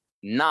down,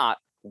 not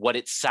what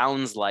it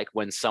sounds like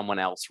when someone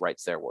else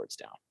writes their words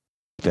down.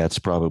 That's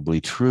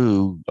probably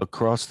true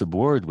across the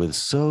board with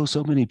so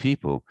many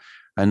people.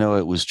 I know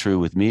it was true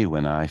with me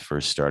when I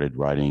first started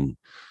writing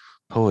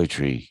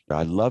poetry.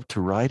 I love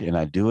to write, and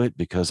I do it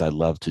because I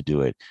love to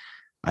do it.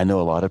 I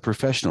know a lot of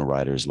professional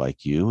writers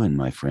like you and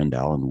my friend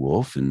Alan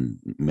Wolf and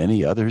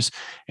many others,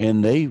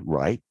 and they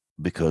write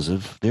because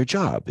of their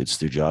job. It's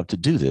their job to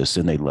do this,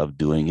 and they love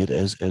doing it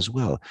as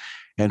well.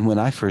 And when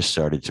I first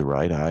started to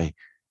write, I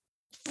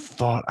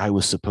thought I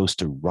was supposed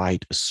to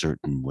write a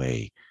certain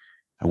way.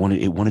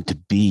 It wanted to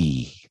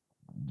be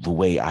the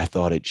way I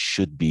thought it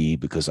should be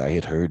because I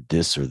had heard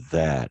this or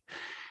that.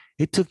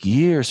 It took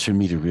years for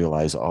me to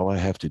realize all I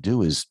have to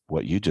do is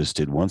what you just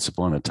did once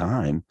upon a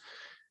time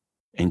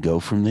and go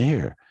from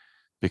there,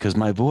 because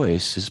my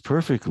voice is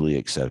perfectly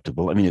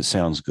acceptable. I mean, it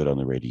sounds good on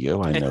the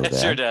radio. I know It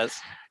that. sure does.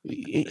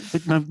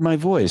 But my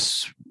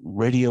voice,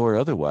 radio or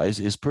otherwise,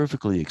 is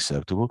perfectly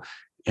acceptable.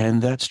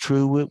 And that's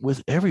true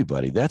with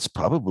everybody. That's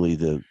probably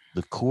the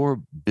core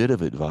bit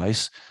of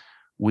advice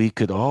we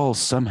could all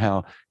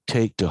somehow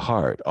take to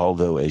heart.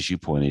 Although, as you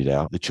pointed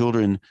out, the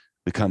children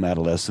become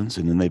adolescents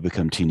and then they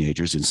become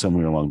teenagers, and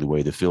somewhere along the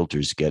way, the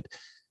filters get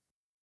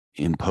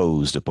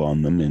imposed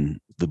upon them and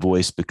the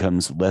voice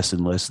becomes less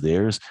and less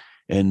theirs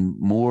and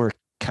more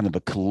kind of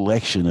a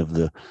collection of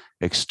the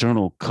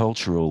external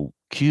cultural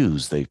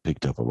cues they've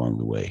picked up along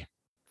the way.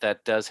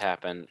 That does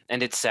happen,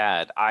 and it's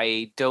sad.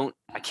 I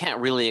can't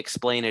really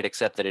explain it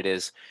except that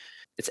it's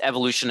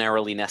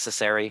evolutionarily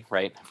necessary,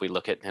 right? If we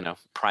look at,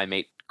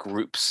 primate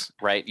groups,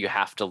 right? You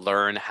have to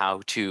learn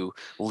how to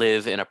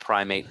live in a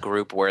primate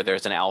group where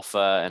there's an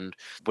alpha and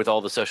with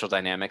all the social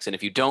dynamics. And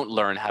if you don't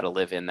learn how to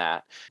live in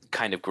that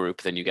kind of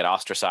group, then you get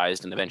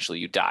ostracized and eventually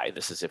you die.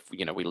 This is if,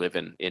 we live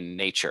in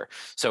nature.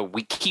 So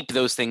we keep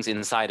those things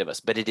inside of us,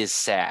 but it is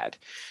sad.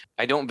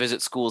 I don't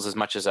visit schools as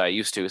much as I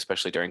used to,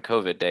 especially during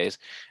COVID days,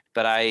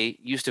 but I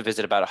used to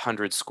visit about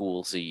 100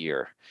 schools a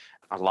year,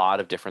 a lot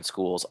of different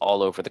schools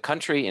all over the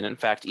country, and in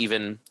fact,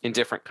 even in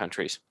different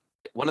countries.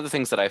 One of the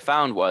things that I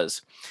found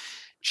was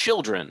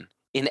children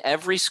in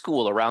every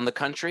school around the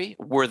country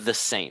were the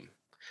same.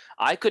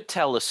 I could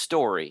tell a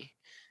story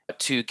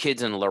to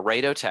kids in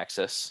Laredo,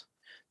 Texas,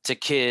 to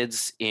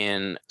kids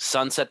in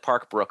Sunset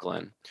Park,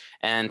 Brooklyn,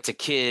 and to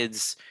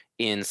kids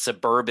in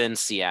suburban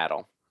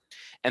Seattle.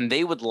 And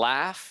they would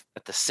laugh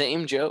at the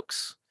same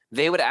jokes.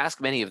 They would ask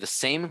many of the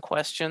same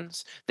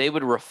questions. They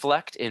would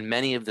reflect in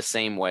many of the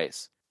same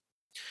ways.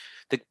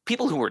 The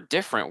people who were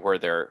different were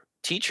their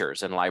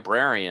teachers and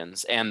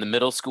librarians and the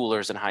middle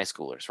schoolers and high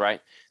schoolers,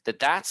 right?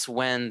 That's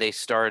when they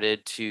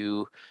started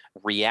to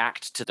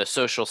react to the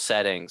social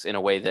settings in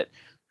a way that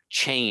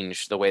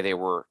changed the way they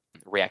were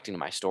reacting to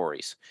my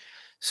stories.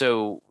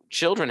 So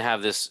children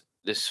have this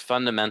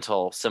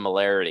fundamental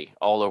similarity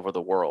all over the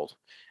world.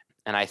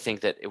 And I think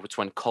that it's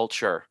when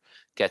culture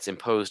gets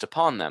imposed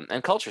upon them.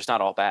 And culture is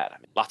not all bad. I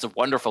mean, lots of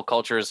wonderful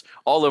cultures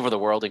all over the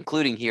world,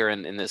 including here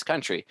in this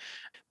country.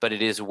 But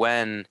it is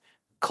when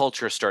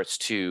culture starts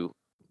to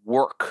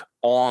work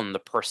on the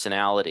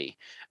personality,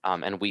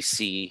 and we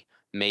see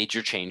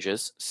major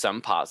changes,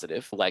 some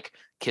positive, like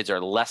kids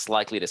are less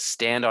likely to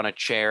stand on a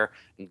chair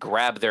and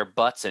grab their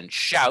butts and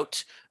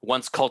shout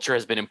once culture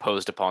has been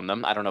imposed upon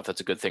them. I don't know if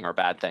that's a good thing or a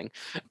bad thing,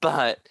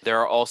 but there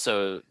are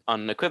also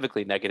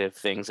unequivocally negative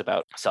things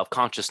about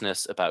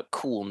self-consciousness, about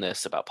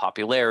coolness, about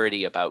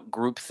popularity, about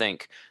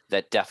groupthink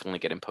that definitely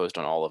get imposed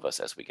on all of us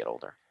as we get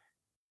older.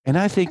 And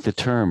I think the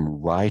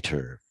term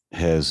writer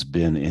has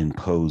been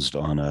imposed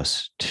on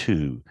us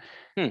too,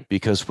 Hmm.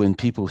 because when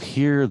people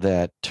hear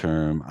that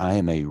term, I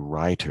am a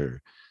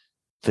writer,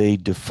 they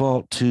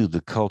default to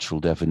the cultural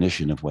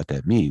definition of what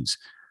that means.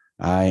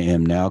 I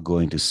am now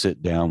going to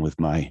sit down with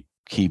my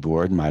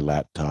keyboard, my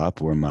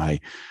laptop, or my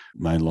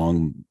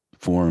long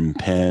form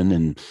pen,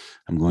 and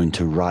I'm going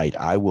to write.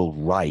 I will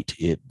write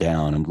it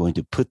down. I'm going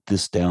to put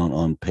this down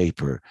on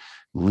paper,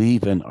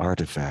 leave an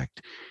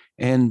artifact.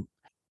 And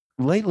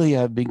lately,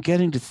 I've been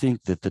getting to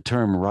think that the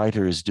term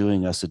writer is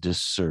doing us a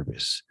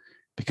disservice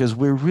because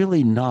we're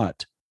really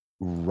not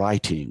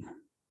writing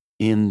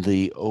in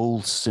the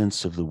old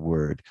sense of the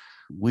word.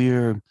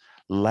 We're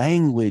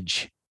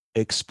language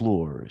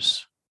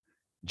explorers,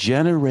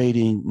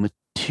 generating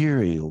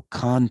material,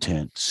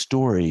 content,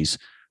 stories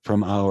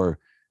from our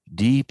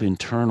deep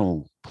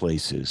internal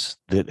places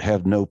that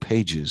have no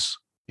pages.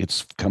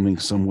 It's coming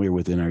somewhere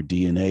within our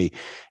DNA,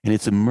 and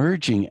it's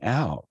emerging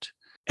out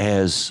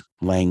as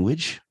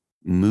language,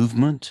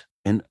 movement,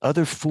 and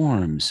other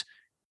forms.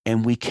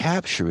 And we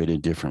capture it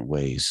in different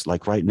ways.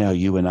 Like right now,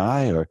 you and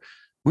I are,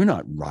 we're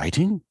not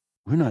writing,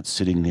 we're not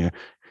sitting there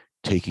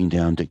taking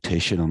down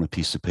dictation on a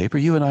piece of paper.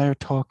 You and I are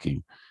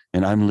talking,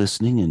 and I'm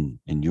listening,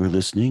 and you're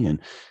listening, and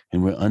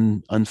we're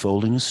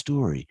unfolding a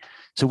story.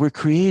 So we're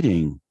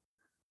creating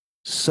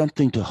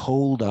something to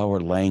hold our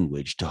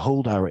language, to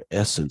hold our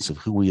essence of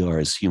who we are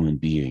as human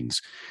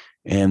beings.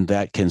 And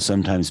that can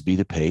sometimes be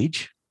the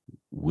page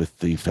with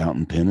the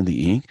fountain pen and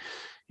the ink.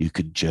 You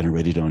could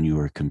generate it on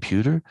your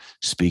computer,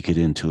 speak it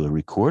into a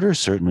recorder,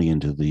 certainly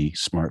into the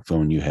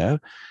smartphone you have.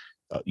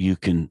 You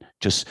can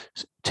just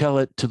tell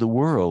it to the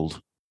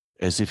world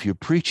as if you're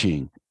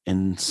preaching,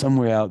 and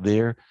somewhere out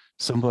there,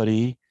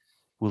 somebody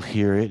will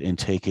hear it and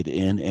take it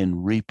in and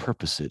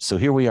repurpose it. So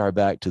here we are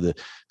back to the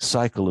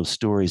cycle of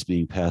stories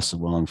being passed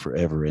along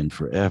forever and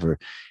forever.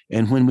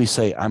 And when we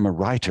say, I'm a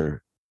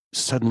writer,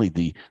 suddenly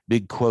the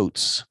big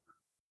quotes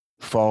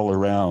fall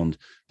around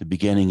the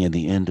beginning and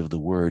the end of the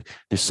word.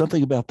 There's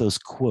something about those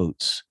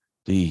quotes,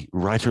 the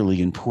writerly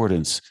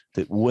importance,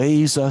 that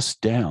weighs us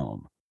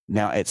down.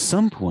 Now, at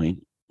some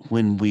point,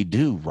 when we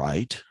do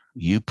write,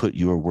 you put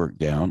your work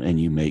down and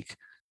you make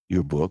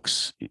your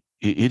books.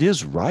 It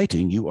is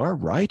writing. You are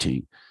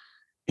writing.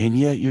 And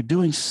yet you're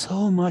doing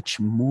so much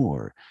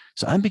more.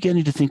 So I'm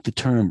beginning to think the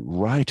term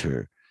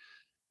writer,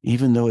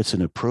 even though it's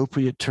an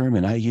appropriate term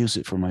and I use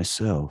it for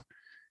myself,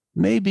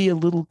 may be a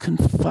little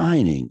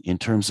confining in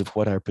terms of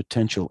what our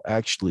potential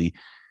actually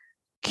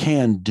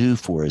can do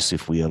for us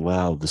if we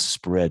allow the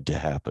spread to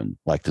happen,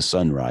 like the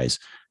sunrise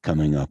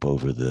coming up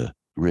over the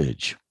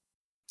ridge.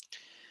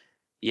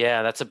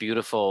 Yeah, that's a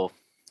beautiful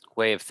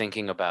way of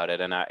thinking about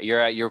it, and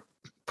you're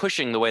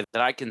pushing the way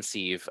that I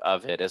conceive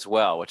of it as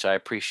well, which I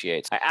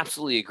appreciate. I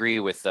absolutely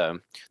agree with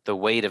the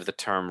weight of the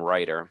term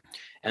writer,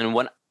 and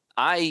when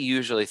I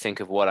usually think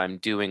of what I'm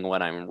doing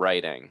when I'm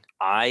writing,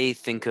 I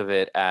think of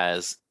it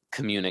as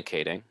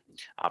communicating.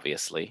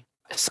 Obviously,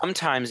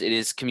 sometimes it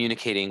is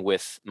communicating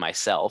with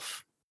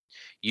myself.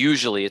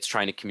 Usually it's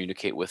trying to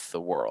communicate with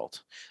the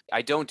world.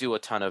 I don't do a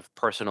ton of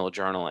personal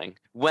journaling.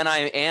 When I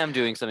am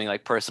doing something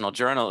like personal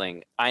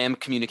journaling, I am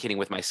communicating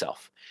with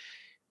myself.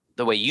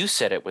 The way you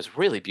said it was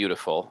really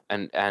beautiful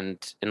and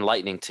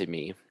enlightening to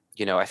me.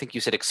 You know, I think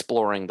you said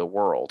exploring the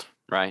world,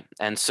 right?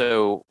 And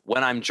so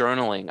when I'm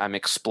journaling, I'm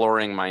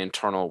exploring my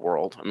internal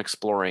world. I'm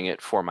exploring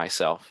it for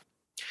myself.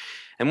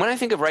 And when I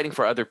think of writing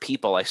for other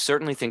people, I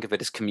certainly think of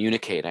it as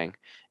communicating.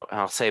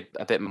 I'll say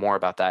a bit more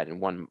about that in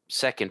one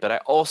second, but I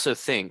also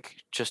think,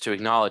 just to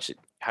acknowledge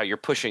how you're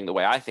pushing the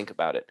way I think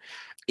about it,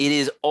 it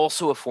is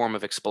also a form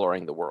of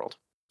exploring the world.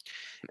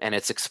 And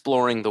it's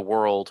exploring the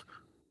world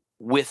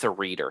with a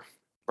reader,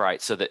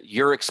 right? So that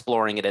you're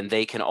exploring it and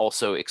they can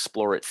also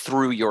explore it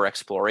through your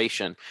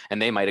exploration.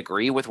 And they might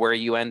agree with where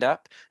you end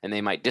up and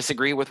they might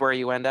disagree with where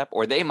you end up,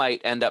 or they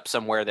might end up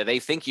somewhere that they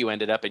think you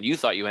ended up and you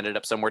thought you ended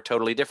up somewhere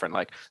totally different,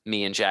 like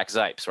me and Jack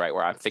Zipes, right?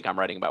 Where I think I'm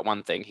writing about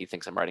one thing, he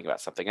thinks I'm writing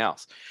about something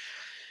else.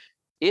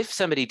 If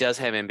somebody does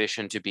have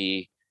ambition to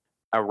be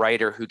a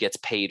writer who gets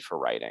paid for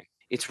writing,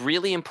 it's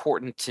really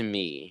important to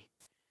me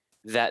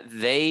that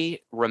they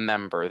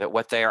remember that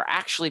what they are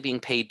actually being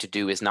paid to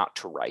do is not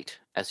to write,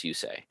 as you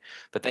say,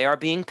 but they are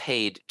being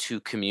paid to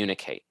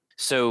communicate.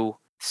 So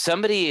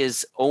somebody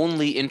is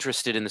only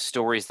interested in the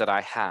stories that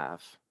I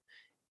have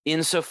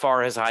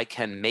insofar as I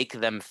can make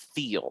them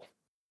feel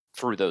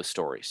through those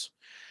stories,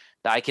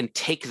 that I can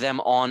take them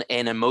on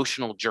an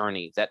emotional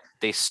journey, that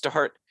they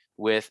start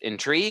with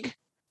intrigue,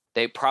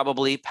 they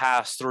probably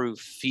pass through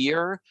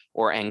fear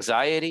or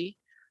anxiety,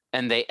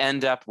 and they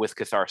end up with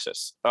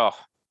catharsis. Oh,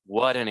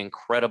 what an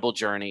incredible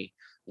journey.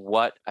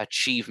 What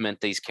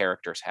achievement these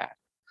characters had.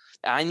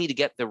 I need to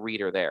get the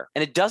reader there.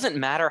 And it doesn't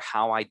matter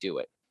how I do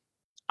it.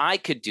 I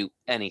could do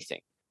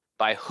anything.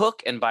 By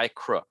hook and by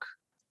crook,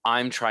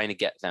 I'm trying to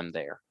get them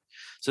there.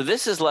 So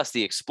this is less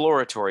the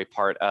exploratory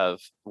part of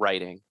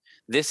writing.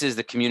 This is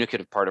the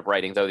communicative part of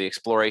writing, though the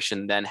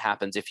exploration then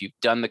happens if you've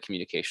done the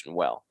communication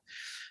well.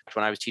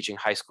 When I was teaching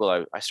high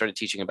school, I started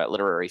teaching about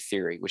literary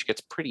theory, which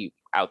gets pretty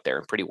out there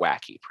and pretty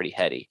wacky, pretty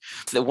heady.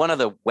 So one of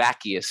the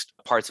wackiest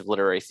parts of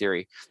literary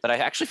theory that I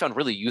actually found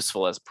really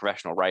useful as a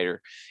professional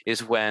writer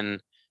is when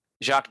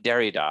Jacques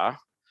Derrida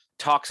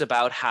talks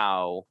about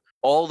how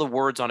all the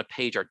words on a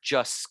page are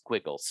just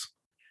squiggles.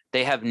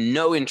 They have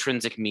no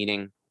intrinsic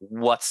meaning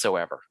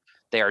whatsoever.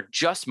 They are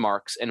just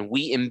marks, and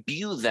we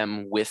imbue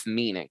them with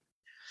meaning.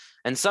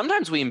 And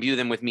sometimes we imbue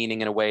them with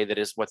meaning in a way that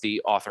is what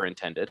the author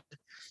intended.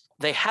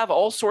 They have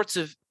all sorts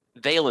of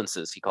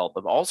valences, he called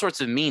them, all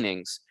sorts of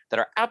meanings that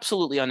are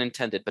absolutely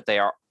unintended, but they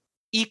are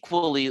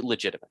equally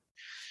legitimate.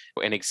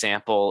 An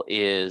example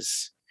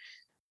is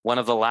one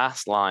of the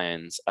last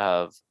lines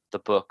of the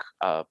book,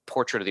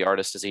 Portrait of the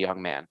Artist as a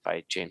Young Man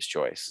by James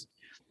Joyce,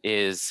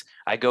 is,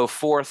 I go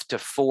forth to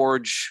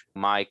forge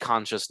my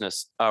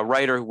consciousness. A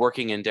writer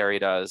working in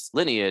Derrida's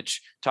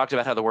lineage talked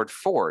about how the word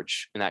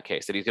forge, in that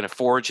case, that he's going to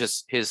forge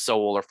his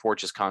soul or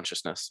forge his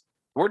consciousness.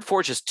 The word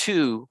forge has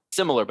two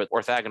similar but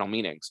orthogonal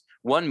meanings.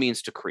 One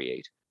means to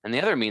create, and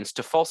the other means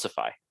to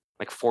falsify,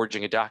 like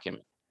forging a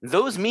document.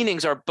 Those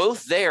meanings are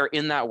both there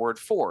in that word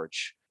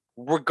forge,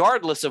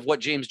 regardless of what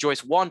James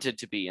Joyce wanted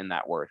to be in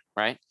that word,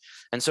 right?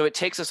 And so it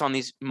takes us on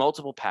these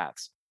multiple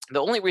paths.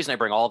 The only reason I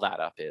bring all that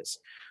up is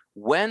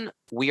when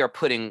we are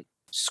putting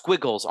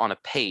squiggles on a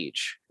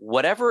page,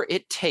 whatever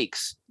it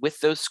takes with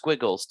those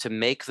squiggles to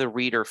make the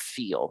reader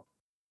feel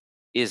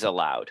is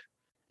allowed.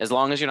 As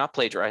long as you're not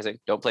plagiarizing,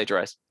 don't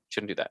plagiarize,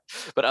 shouldn't do that.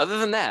 But other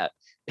than that,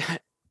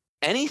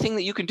 anything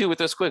that you can do with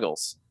those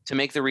squiggles to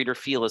make the reader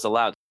feel is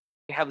allowed.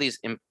 You have these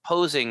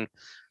imposing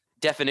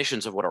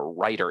definitions of what a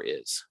writer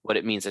is, what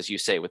it means, as you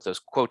say, with those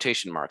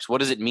quotation marks. What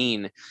does it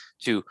mean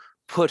to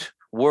put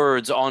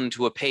words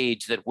onto a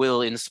page that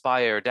will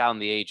inspire down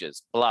the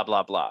ages, blah,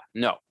 blah, blah?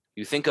 No,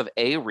 you think of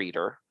a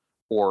reader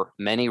or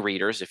many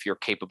readers, if you're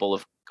capable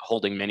of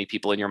holding many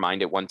people in your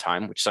mind at one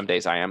time, which some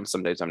days I am,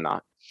 some days I'm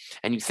not.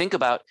 And you think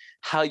about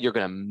how you're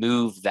going to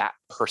move that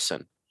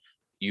person,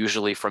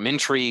 usually from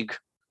intrigue,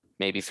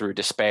 maybe through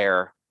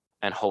despair,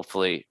 and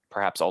hopefully,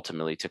 perhaps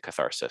ultimately to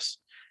catharsis.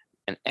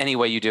 And any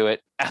way you do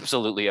it,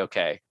 absolutely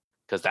okay,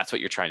 because that's what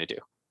you're trying to do.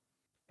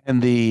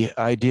 And the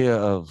idea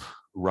of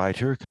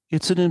writer,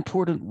 it's an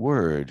important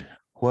word.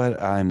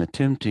 What I'm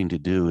attempting to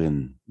do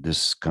in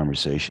this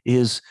conversation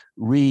is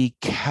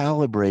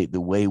recalibrate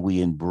the way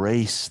we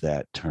embrace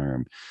that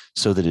term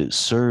so that it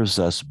serves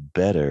us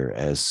better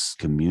as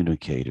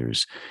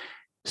communicators.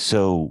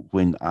 So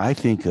when I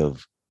think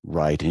of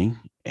writing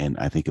and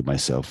I think of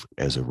myself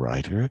as a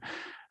writer,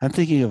 I'm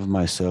thinking of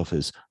myself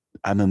as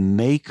I'm a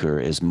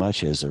maker as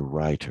much as a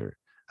writer.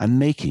 I'm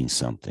making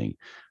something.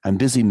 I'm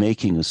busy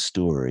making a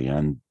story.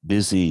 I'm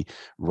busy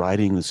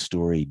writing the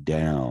story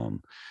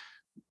down.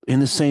 In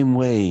the same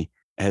way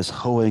as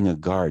hoeing a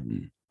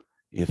garden.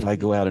 If I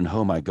go out and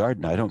hoe my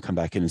garden, I don't come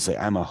back in and say,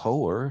 I'm a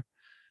hoer.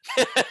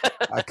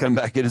 I come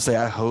back in and say,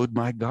 I hoed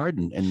my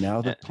garden and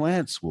now the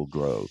plants will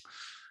grow.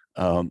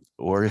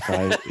 Or if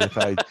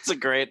I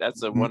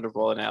That's a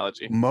wonderful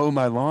analogy. Mow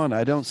my lawn,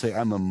 I don't say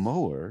I'm a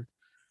mower.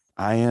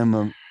 I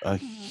am a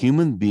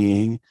human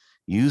being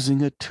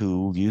using a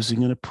tool,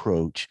 using an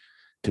approach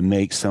to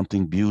make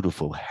something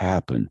beautiful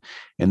happen.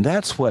 And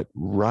that's what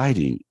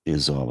writing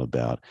is all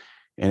about.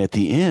 And at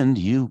the end,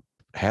 you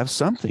have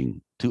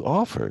something to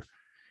offer.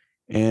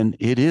 And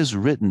it is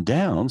written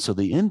down. So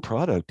the end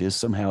product is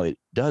somehow it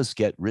does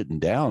get written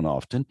down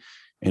often.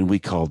 And we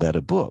call that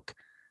a book.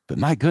 But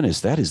my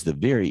goodness, that is the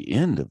very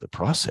end of the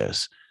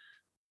process.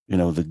 You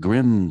know, the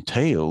Grimm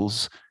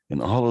tales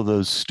and all of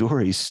those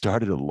stories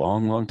started a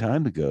long, long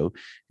time ago.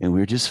 And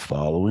we're just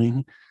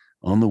following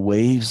on the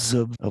waves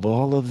of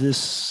all of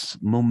this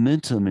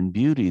momentum and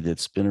beauty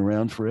that's been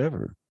around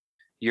forever.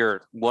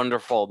 Your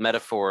wonderful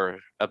metaphor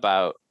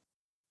about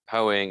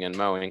hoeing and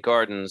mowing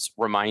gardens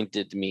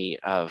reminded me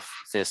of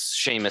this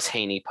Seamus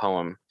Heaney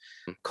poem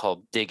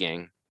called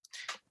Digging.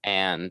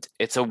 And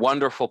it's a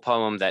wonderful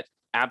poem that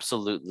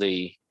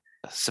absolutely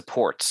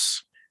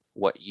supports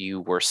what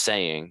you were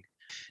saying.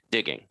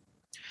 Digging.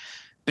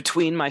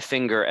 Between my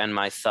finger and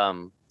my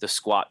thumb, the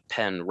squat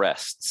pen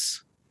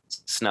rests,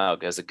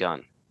 snug as a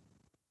gun.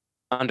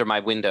 Under my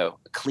window,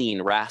 a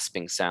clean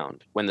rasping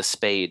sound when the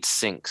spade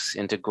sinks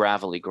into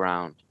gravelly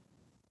ground.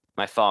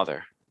 My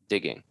father,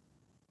 digging.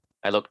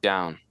 I look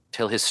down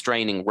till his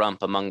straining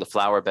rump among the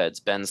flower beds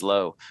bends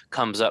low,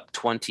 comes up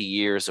 20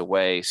 years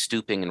away,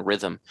 stooping in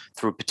rhythm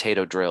through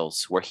potato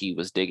drills where he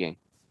was digging.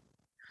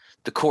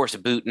 The coarse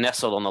boot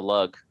nestled on the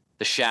lug,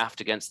 the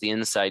shaft against the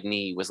inside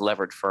knee was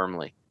levered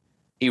firmly.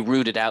 He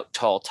rooted out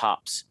tall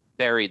tops,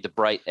 buried the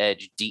bright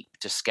edge deep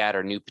to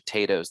scatter new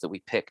potatoes that we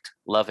picked,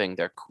 loving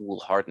their cool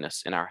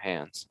hardness in our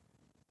hands.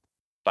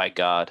 By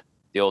God,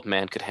 the old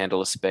man could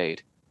handle a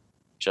spade,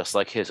 just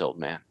like his old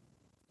man.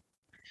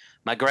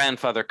 My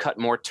grandfather cut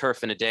more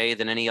turf in a day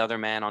than any other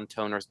man on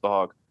Toner's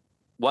bog.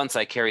 Once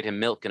I carried him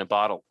milk in a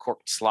bottle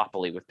corked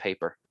sloppily with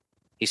paper.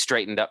 He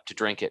straightened up to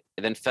drink it,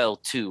 and then fell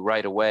to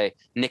right away,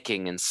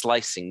 nicking and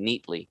slicing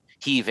neatly,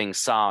 heaving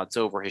sods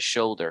over his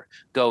shoulder,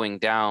 going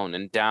down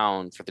and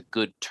down for the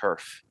good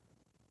turf.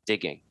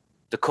 Digging.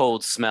 The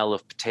cold smell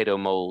of potato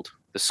mold,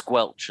 the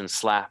squelch and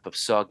slap of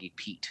soggy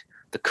peat,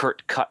 the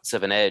curt cuts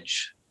of an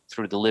edge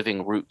through the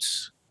living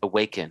roots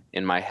awaken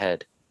in my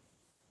head.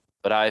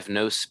 But I've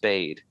no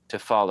spade to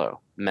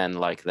follow men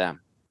like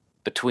them.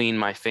 Between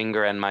my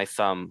finger and my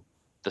thumb,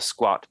 the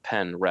squat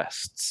pen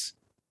rests.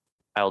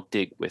 I'll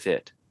dig with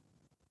it.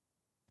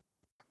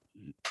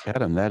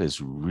 Adam, that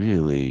is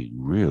really,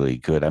 really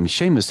good. I mean,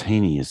 Seamus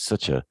Heaney is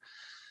such a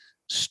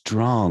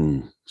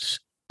strong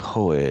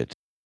poet.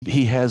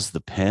 He has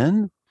the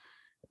pen,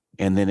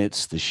 and then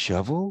it's the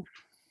shovel,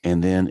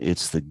 and then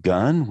it's the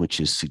gun, which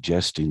is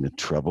suggesting the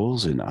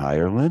troubles in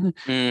Ireland.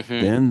 Mm-hmm.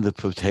 Then the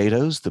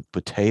potatoes, the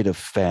potato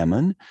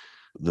famine,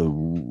 the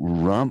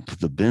rump,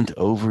 the bent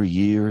over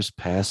years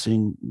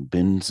passing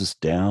bends us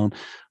down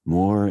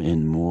more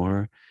and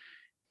more.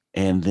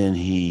 And then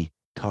he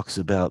talks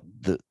about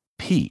the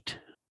peat,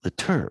 the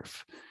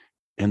turf.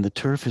 And the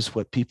turf is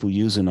what people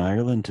use in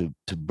Ireland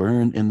to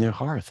burn in their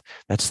hearth.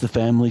 That's the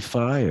family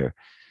fire.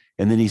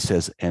 And then he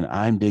says, and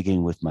I'm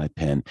digging with my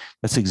pen.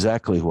 That's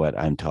exactly what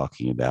I'm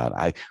talking about.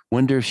 I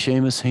wonder if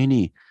Seamus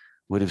Heaney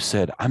would have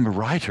said, I'm a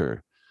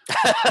writer.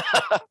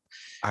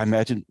 I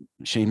imagine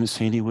Seamus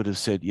Heaney would have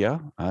said, yeah,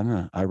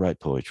 I write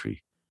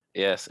poetry.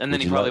 Yes. And then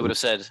Would he you probably like- would have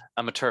said,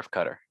 I'm a turf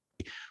cutter.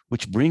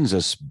 Which brings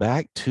us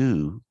back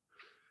to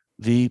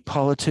the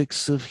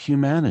politics of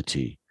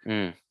humanity,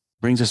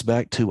 brings us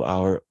back to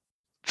our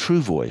true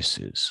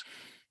voices,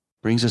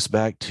 brings us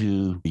back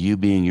to you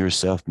being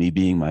yourself, me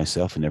being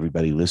myself, and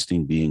everybody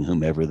listening being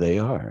whomever they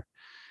are.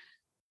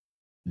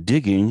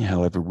 Digging,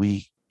 however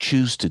we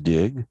choose to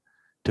dig,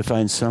 to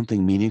find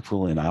something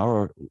meaningful in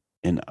our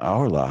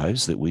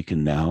lives that we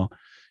can now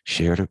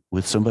share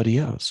with somebody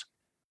else.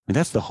 And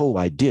that's the whole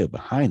idea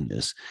behind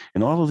this.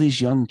 And all of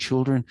these young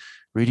children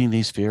reading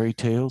these fairy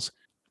tales,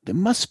 there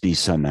must be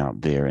some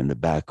out there in the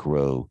back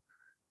row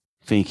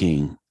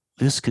thinking,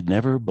 this could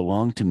never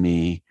belong to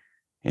me.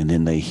 And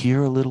then they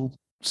hear a little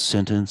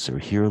sentence or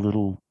hear a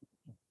little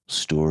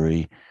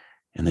story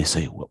and they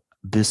say, well,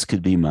 this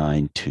could be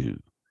mine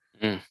too.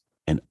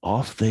 And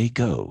off they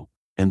go.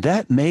 And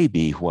that may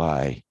be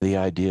why the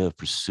idea of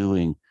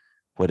pursuing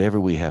whatever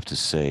we have to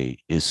say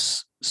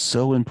is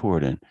so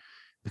important,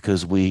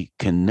 because we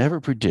can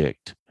never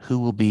predict who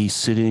will be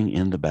sitting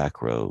in the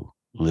back row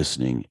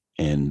listening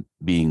and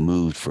being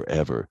moved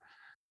forever.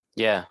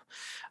 Yeah.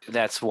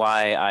 That's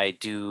why I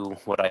do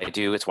what I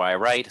do. It's why I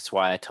write. It's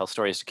why I tell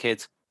stories to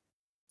kids.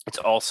 It's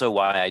also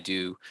why I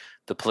do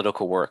the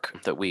political work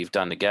that we've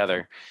done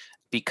together,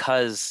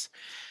 because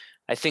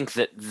I think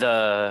that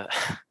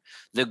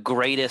the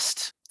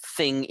greatest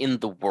thing in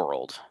the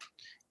world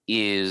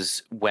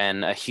is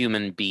when a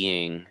human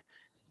being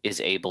is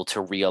able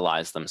to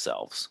realize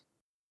themselves,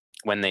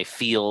 when they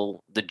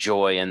feel the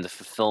joy and the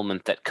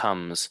fulfillment that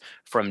comes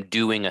from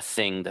doing a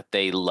thing that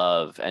they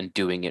love and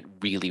doing it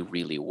really,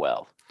 really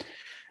well.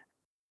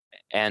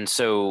 And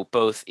so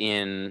both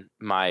in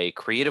my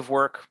creative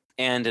work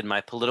and in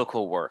my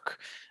political work,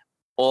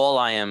 all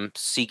I am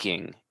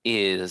seeking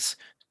is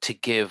to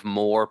give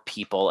more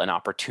people an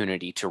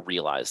opportunity to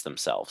realize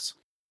themselves.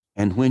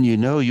 And when you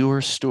know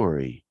your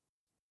story,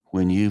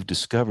 when you've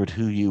discovered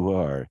who you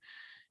are,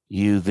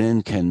 you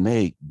then can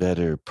make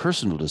better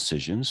personal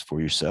decisions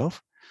for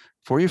yourself,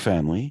 for your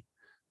family,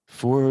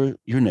 for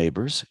your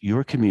neighbors,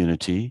 your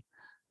community,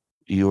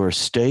 your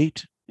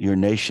state, your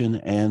nation,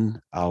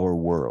 and our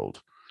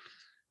world.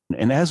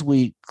 And as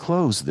we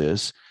close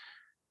this,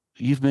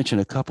 you've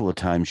mentioned a couple of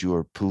times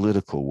your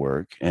political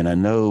work, and I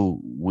know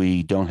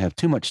we don't have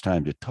too much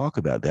time to talk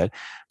about that,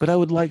 but I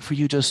would like for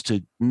you just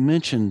to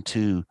mention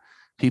to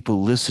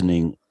people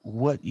listening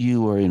what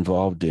you are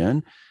involved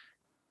in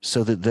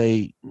so that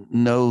they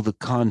know the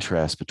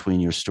contrast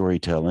between your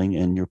storytelling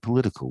and your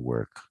political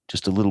work.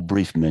 Just a little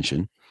brief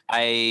mention.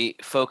 I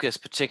focus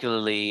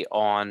particularly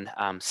on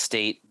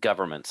state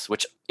governments,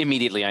 which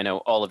immediately I know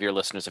all of your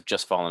listeners have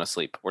just fallen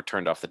asleep or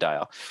turned off the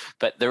dial.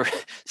 But the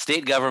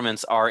state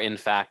governments are, in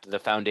fact, the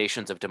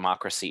foundations of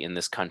democracy in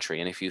this country.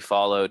 And if you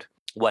followed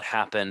what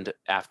happened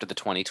after the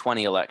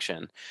 2020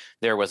 election,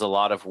 there was a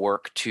lot of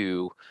work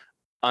to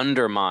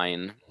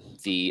undermine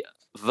the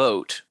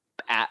vote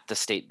at the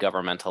state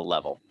governmental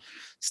level.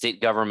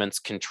 State governments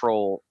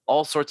control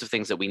all sorts of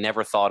things that we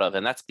never thought of.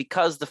 And that's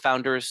because the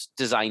founders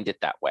designed it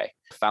that way.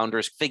 The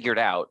founders figured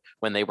out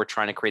when they were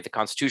trying to create the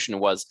Constitution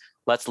was,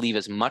 let's leave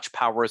as much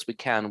power as we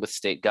can with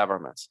state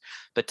governments.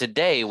 But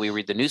today we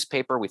read the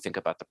newspaper, we think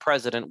about the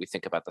president, we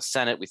think about the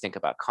Senate, we think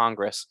about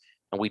Congress,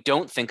 and we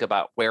don't think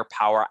about where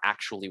power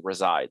actually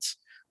resides,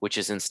 which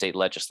is in state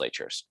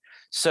legislatures.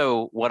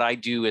 So what I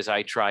do is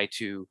I try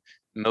to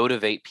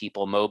motivate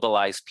people,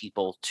 mobilize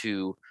people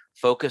to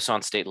focus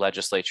on state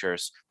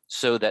legislatures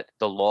so that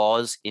the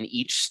laws in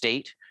each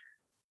state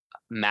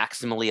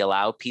maximally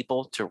allow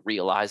people to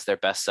realize their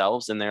best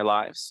selves in their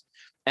lives,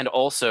 and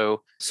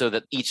also so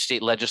that each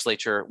state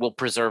legislature will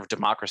preserve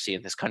democracy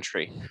in this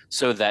country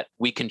so that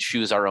we can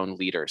choose our own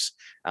leaders.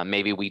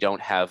 Maybe we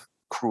don't have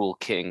cruel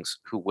kings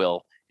who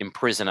will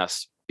imprison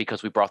us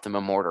because we brought them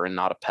a mortar and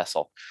not a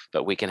pestle,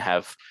 but we can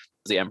have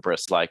the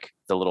empress like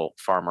the little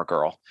farmer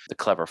girl, the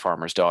clever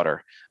farmer's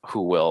daughter,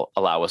 who will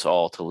allow us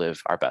all to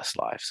live our best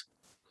lives.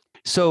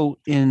 So,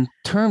 in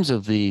terms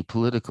of the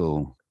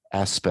political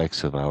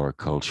aspects of our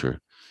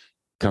culture,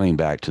 coming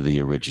back to the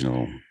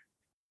original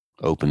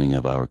opening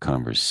of our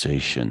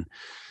conversation,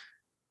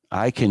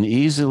 I can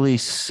easily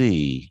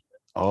see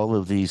all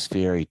of these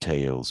fairy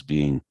tales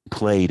being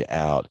played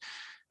out.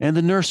 And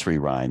the nursery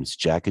rhymes,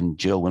 Jack and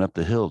Jill went up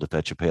the hill to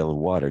fetch a pail of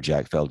water.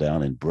 Jack fell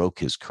down and broke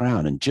his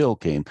crown, and Jill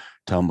came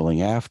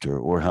tumbling after.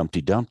 Or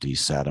Humpty Dumpty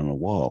sat on a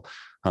wall.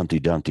 Humpty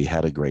Dumpty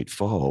had a great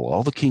fall.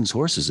 All the king's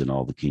horses and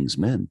all the king's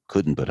men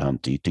couldn't put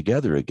Humpty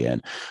together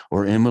again.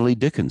 Or Emily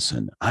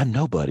Dickinson, I'm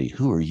nobody.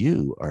 Who are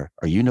you? Are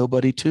you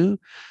nobody too?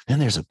 Then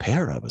there's a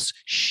pair of us.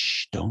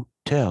 Shh, don't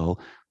tell.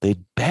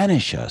 They'd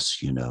banish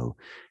us, you know.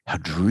 How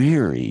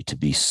dreary to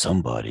be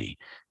somebody.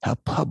 How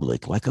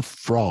public, like a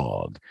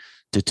frog,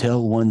 to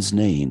tell one's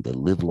name the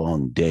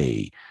livelong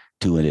day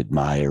to an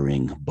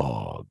admiring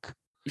bog.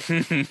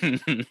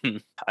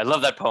 I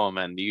love that poem,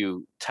 and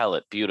you tell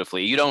it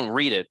beautifully. You don't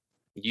read it,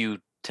 you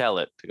tell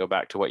it, to go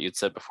back to what you'd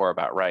said before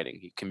about writing.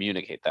 You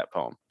communicate that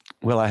poem.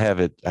 Well, I have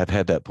it. I've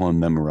had that poem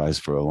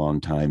memorized for a long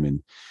time,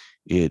 and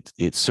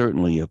it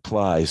certainly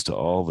applies to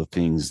all the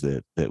things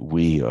that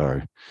we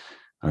are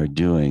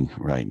doing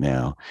right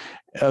now.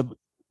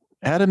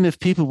 Adam, if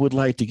people would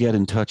like to get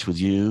in touch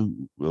with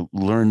you,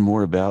 learn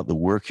more about the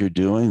work you're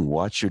doing,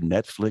 watch your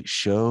Netflix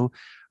show.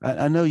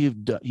 I know you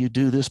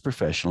do this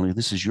professionally.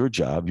 This is your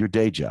job. Your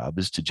day job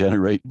is to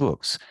generate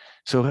books.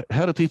 So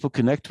how do people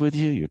connect with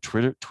you? Your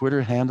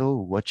Twitter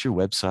handle? What's your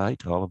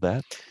website? All of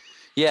that?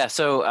 Yeah,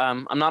 so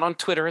I'm not on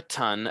Twitter a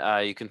ton.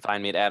 You can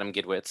find me at Adam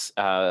Gidwitz.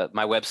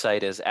 My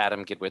website is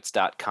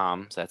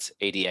adamgidwitz.com. So that's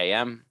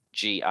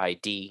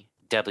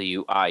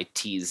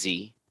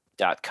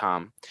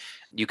ADAMGIDWITZ.com.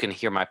 You can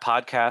hear my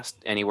podcast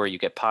anywhere you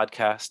get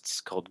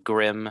podcasts, called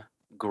Grim,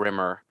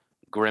 Grimmer,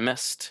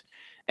 Grimmest.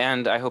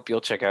 And I hope you'll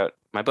check out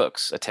my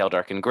books, A Tale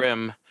Dark and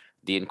Grim,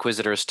 The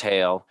Inquisitor's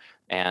Tale,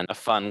 and a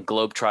fun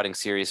globe-trotting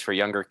series for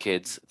younger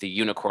kids, The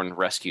Unicorn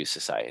Rescue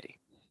Society.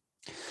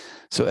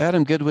 So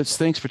Adam Gidwitz,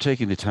 thanks for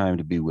taking the time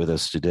to be with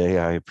us today.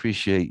 I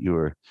appreciate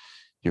your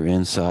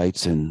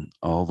insights and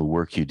all the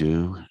work you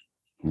do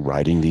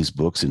writing these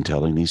books and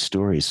telling these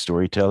stories.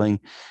 Storytelling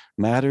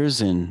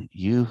matters, and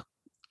you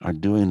are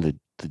doing the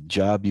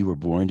job you were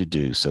born to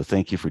do. So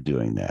thank you for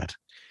doing that.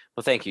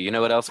 Well, thank you. You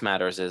know what else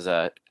matters is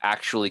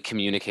actually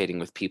communicating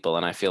with people.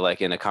 And I feel like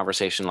in a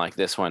conversation like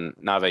this one,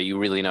 Nave, you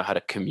really know how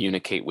to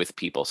communicate with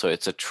people. So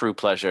it's a true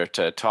pleasure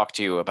to talk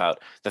to you about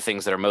the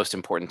things that are most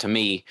important to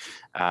me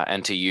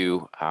and to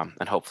you,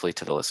 and hopefully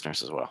to the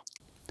listeners as well.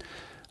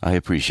 I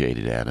appreciate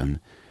it,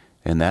 Adam.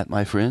 And that,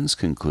 my friends,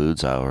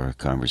 concludes our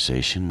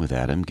conversation with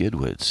Adam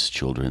Gidwitz,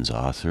 children's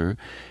author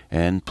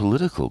and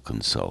political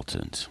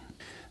consultant.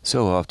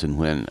 So often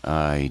when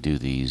I do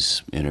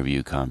these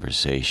interview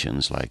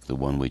conversations like the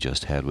one we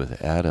just had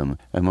with Adam,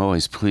 I'm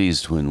always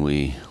pleased when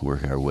we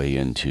work our way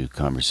into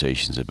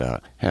conversations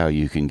about how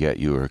you can get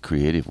your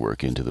creative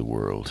work into the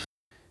world.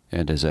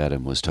 And as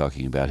Adam was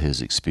talking about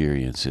his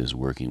experiences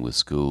working with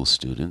school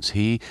students,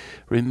 he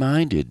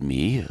reminded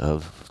me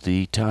of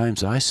the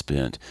times I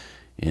spent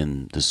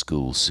in the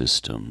school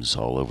systems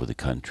all over the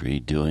country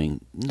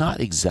doing not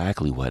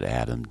exactly what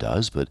Adam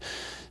does, but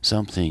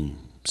something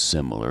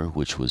similar,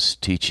 which was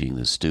teaching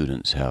the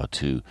students how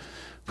to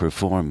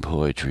perform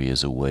poetry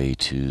as a way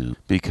to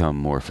become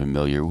more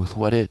familiar with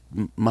what it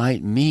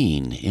might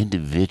mean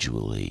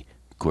individually.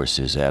 Of course,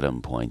 as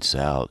Adam points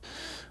out,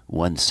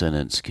 one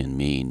sentence can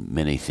mean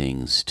many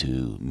things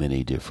to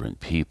many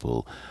different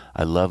people.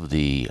 I love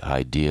the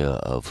idea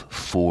of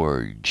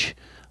forge.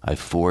 I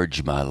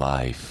forge my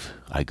life.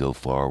 I go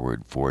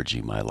forward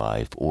forging my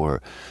life,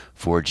 or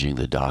forging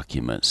the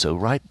document. So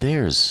right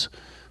there's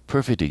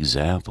perfect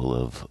example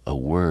of a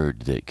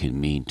word that can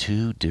mean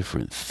two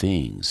different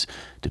things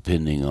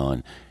depending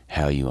on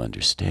how you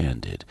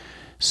understand it.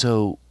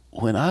 So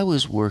when I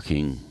was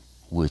working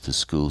with the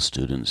school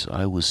students,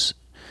 I was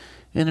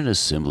in an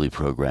assembly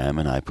program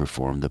and I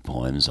performed the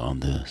poems on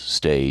the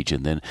stage,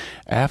 and then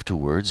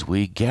afterwards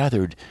we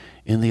gathered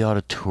in the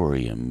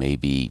auditorium,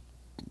 maybe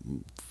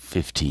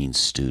 15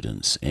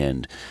 students,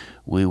 and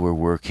we were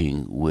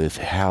working with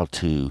how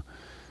to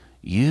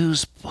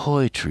use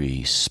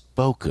poetry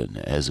spoken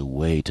as a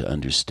way to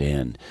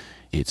understand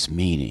its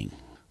meaning.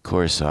 Of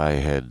course, I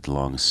had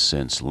long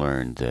since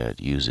learned that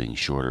using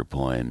shorter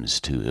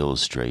poems to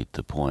illustrate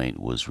the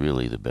point was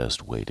really the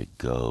best way to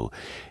go.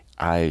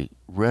 I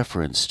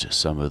referenced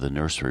some of the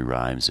nursery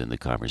rhymes in the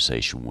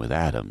conversation with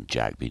Adam.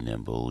 Jack be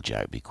nimble,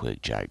 Jack be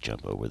quick, Jack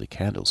jump over the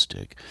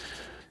candlestick.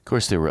 Of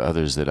course, there were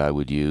others that I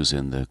would use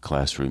in the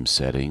classroom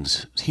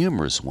settings,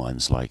 humorous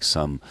ones like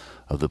some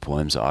of the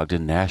poems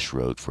Ogden Nash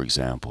wrote, for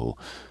example.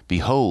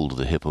 Behold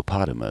the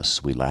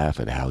hippopotamus, we laugh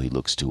at how he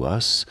looks to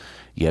us,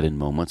 yet in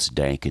moments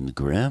dank and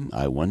grim,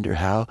 I wonder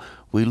how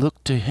we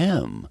look to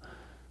him.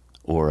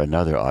 Or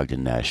another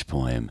Ogden Nash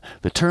poem,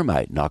 the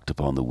termite knocked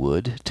upon the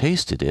wood,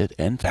 tasted it,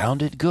 and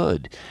found it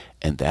good,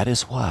 and that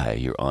is why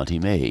your Auntie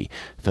May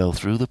fell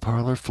through the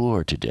parlor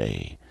floor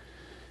today.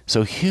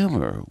 So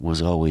humor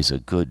was always a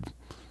good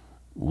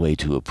way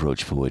to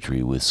approach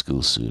poetry with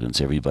school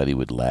students. Everybody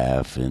would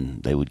laugh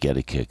and they would get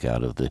a kick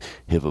out of the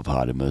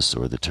hippopotamus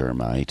or the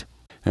termite.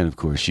 And of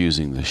course,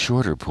 using the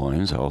shorter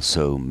poems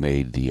also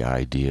made the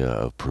idea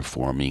of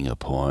performing a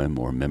poem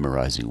or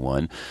memorizing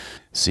one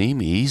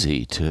seem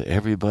easy to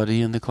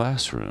everybody in the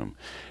classroom.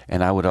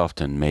 And I would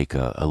often make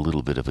a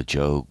little bit of a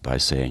joke by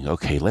saying,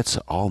 okay, let's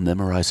all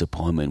memorize a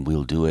poem and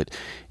we'll do it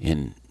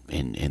in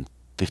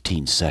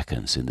 15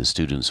 seconds, and the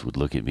students would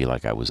look at me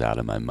like I was out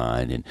of my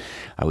mind, and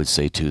I would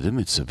say to them,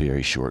 it's a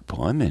very short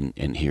poem,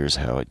 and here's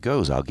how it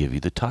goes. I'll give you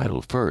the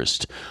title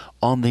first.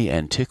 On the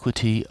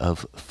Antiquity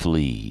of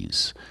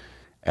Fleas,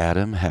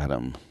 Adam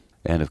Hadam.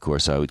 And of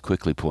course, I would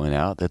quickly point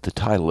out that the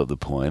title of the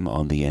poem,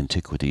 On the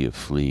Antiquity of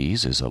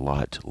Fleas, is a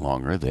lot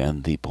longer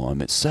than the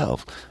poem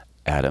itself,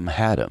 Adam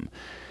Hadam.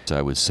 So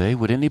I would say,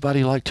 would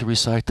anybody like to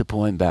recite the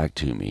poem back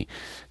to me?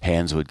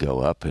 Hands would go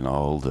up and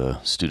all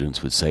the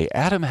students would say,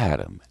 Adam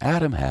Hadam,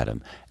 Adam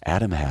Hadam,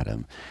 Adam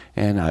Hadam.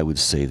 And I would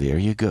say, there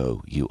you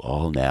go. You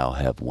all now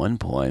have one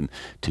poem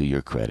to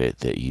your credit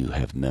that you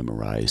have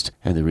memorized.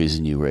 And the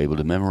reason you were able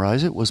to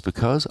memorize it was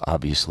because,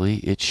 obviously,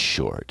 it's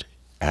short.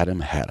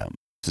 Adam Hadam.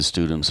 The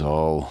students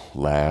all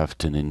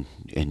laughed and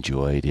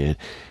enjoyed it.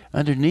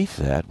 Underneath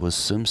that was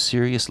some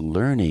serious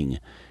learning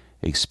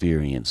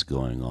experience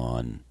going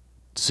on.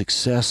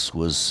 Success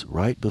was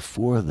right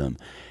before them,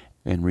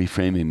 and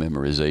reframing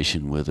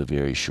memorization with a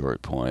very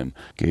short poem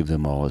gave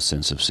them all a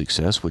sense of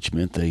success, which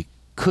meant they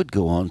could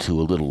go on to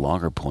a little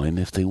longer poem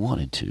if they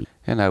wanted to.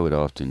 And I would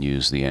often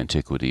use the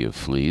Antiquity of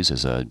Fleas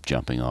as a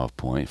jumping-off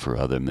point for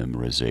other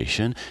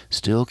memorization,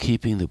 still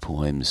keeping the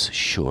poems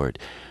short.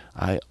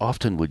 I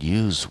often would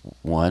use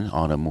one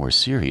on a more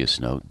serious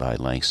note by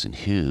Langston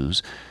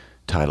Hughes,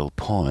 titled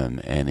Poem,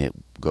 and it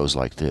goes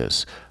like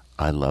this.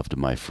 I loved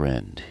my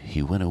friend.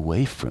 He went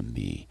away from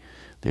me.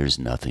 There's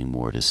nothing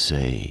more to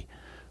say.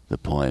 The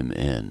poem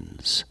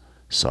ends,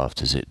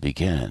 soft as it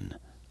began.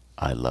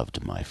 I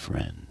loved my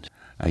friend.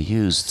 I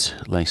used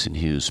Langston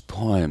Hughes'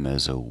 poem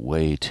as a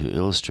way to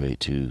illustrate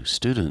to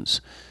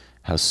students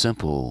how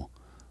simple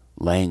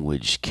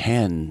language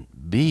can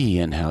be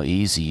and how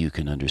easy you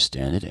can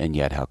understand it, and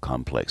yet how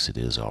complex it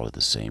is all at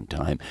the same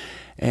time.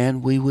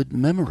 And we would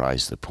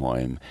memorize the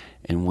poem,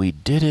 and we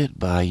did it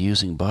by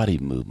using body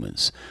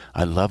movements.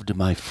 I loved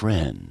my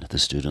friend. The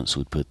students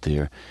would put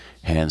their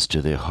hands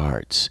to their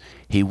hearts.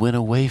 He went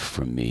away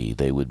from me.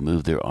 They would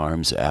move their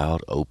arms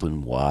out,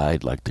 open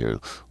wide, like they're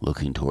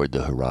looking toward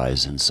the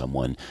horizon.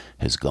 Someone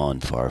has gone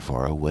far,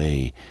 far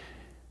away.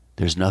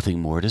 There's nothing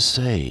more to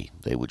say.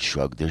 They would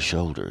shrug their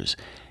shoulders.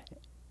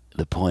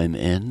 The poem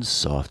ends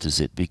soft as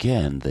it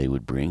began. They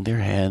would bring their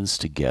hands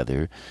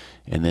together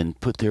and then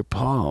put their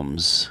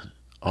palms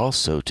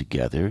also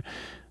together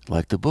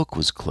like the book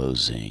was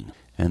closing.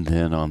 And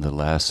then on the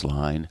last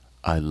line,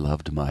 I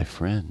loved my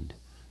friend.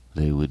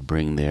 They would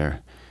bring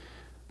their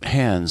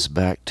hands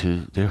back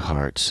to their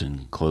hearts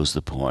and close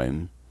the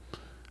poem,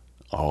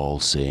 all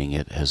saying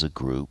it as a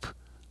group.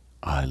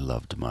 I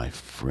loved my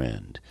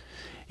friend.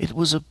 It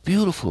was a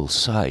beautiful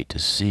sight to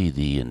see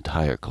the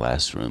entire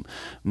classroom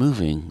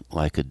moving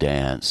like a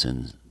dance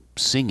and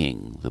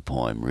singing the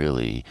poem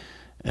really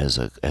as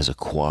a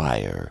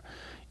choir,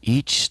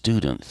 each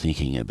student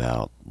thinking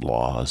about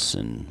loss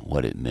and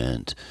what it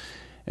meant.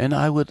 And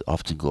I would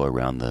often go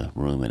around the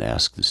room and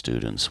ask the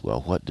students,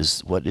 well, what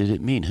did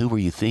it mean? Who were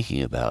you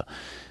thinking about?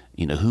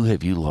 Who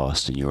have you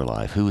lost in your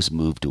life? Who has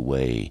moved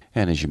away?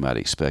 And as you might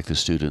expect, the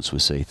students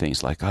would say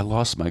things like, I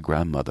lost my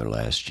grandmother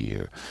last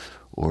year.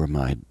 Or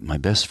my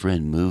best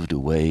friend moved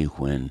away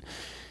when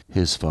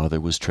his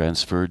father was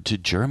transferred to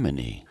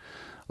Germany.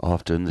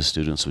 Often the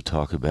students would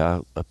talk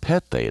about a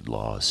pet they had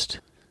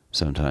lost.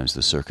 Sometimes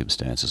the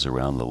circumstances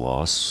around the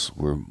loss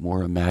were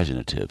more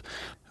imaginative,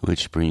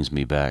 which brings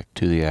me back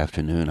to the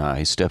afternoon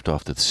I stepped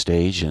off the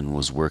stage and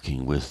was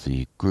working with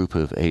the group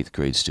of 8th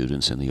grade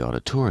students in the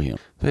auditorium.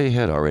 They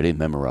had already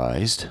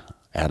memorized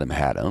Adam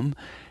Hadam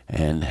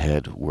and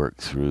had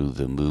worked through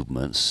the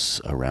movements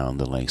around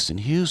the Langston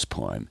Hughes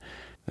poem.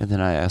 And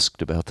then I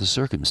asked about the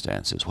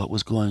circumstances. What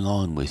was going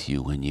on with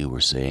you when you were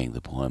saying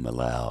the poem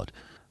aloud?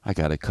 I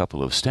got a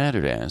couple of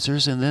standard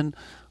answers, and then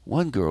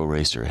one girl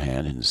raised her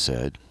hand and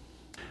said,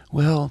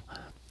 well,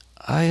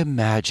 I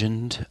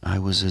imagined I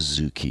was a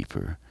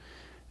zookeeper,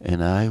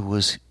 and I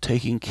was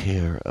taking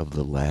care of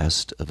the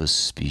last of a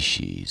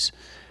species,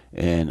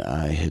 and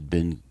I had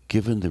been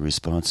given the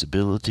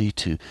responsibility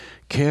to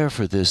care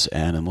for this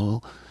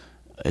animal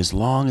as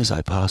long as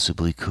I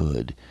possibly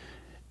could.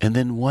 And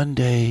then one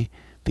day,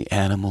 the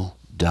animal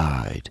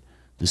died.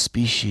 The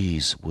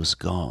species was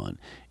gone.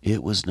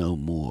 It was no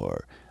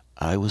more.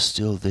 I was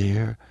still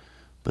there,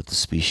 but the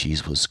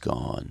species was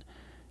gone.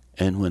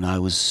 And when I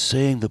was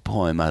saying the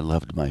poem, I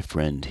loved my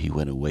friend, he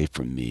went away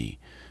from me.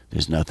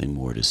 There's nothing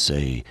more to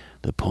say.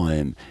 The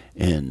poem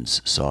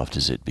ends soft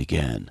as it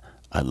began.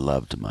 I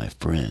loved my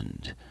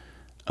friend.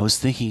 I was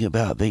thinking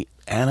about the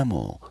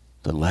animal,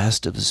 the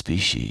last of the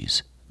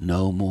species,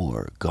 no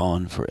more,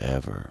 gone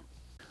forever.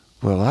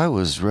 Well, I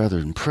was rather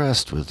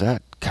impressed with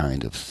that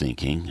kind of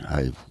thinking.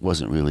 I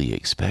wasn't really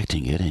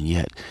expecting it, and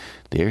yet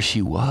there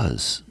she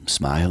was,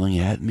 smiling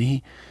at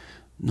me,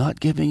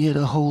 not giving it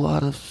a whole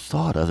lot of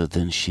thought other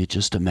than she had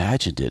just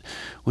imagined it,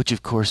 which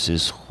of course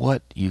is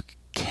what you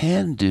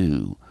can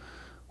do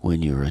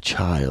when you're a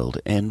child,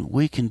 and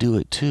we can do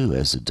it too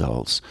as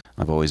adults.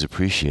 I've always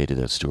appreciated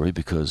that story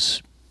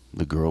because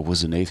the girl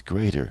was an 8th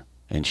grader,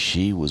 and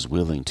she was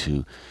willing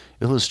to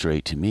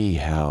illustrate to me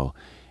how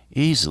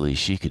easily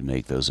she could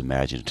make those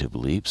imaginative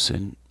leaps,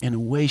 and in a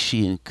way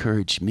she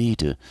encouraged me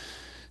to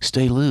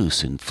stay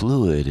loose and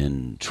fluid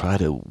and try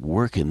to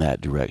work in that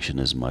direction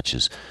as much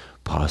as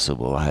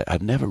possible.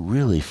 I've never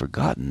really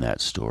forgotten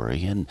that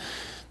story, and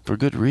for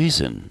good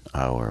reason.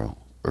 Our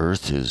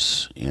Earth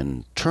is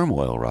in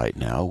turmoil right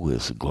now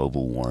with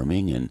global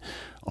warming and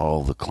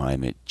all the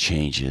climate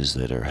changes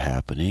that are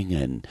happening,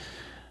 and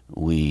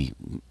we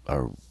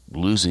are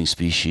losing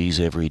species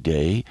every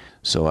day.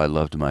 So I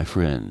loved my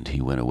friend.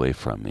 He went away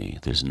from me.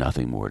 There's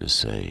nothing more to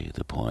say.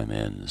 The poem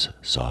ends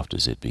soft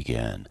as it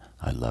began.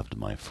 I loved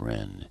my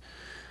friend.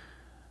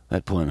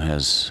 That poem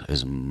has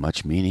as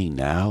much meaning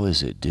now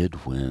as it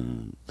did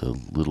when the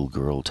little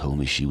girl told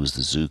me she was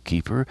the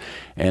zookeeper,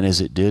 and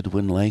as it did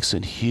when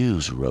Langston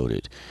Hughes wrote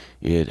it.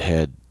 It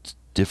had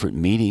different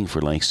meaning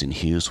for Langston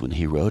Hughes when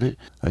he wrote it,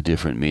 a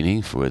different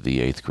meaning for the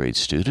 8th grade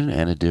student,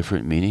 and a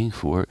different meaning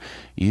for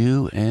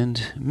you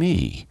and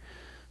me.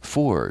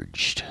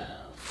 Forged.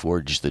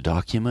 Forge the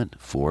document,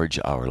 forge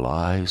our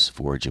lives,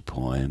 forge a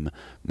poem,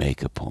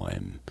 make a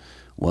poem.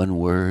 One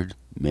word,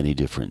 many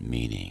different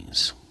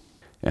meanings.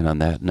 And on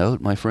that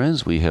note, my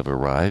friends, we have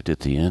arrived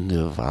at the end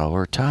of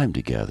our time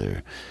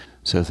together.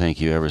 So thank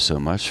you ever so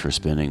much for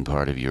spending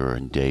part of your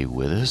day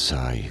with us.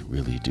 I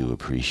really do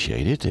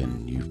appreciate it.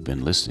 And you've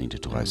been listening to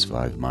Twice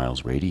 5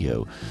 Miles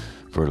Radio,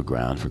 fertile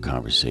ground for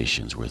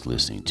conversations worth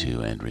listening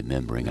to and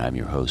remembering. I'm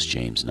your host,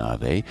 James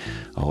Nave,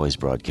 always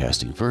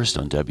broadcasting first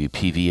on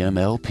WPVM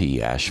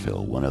LP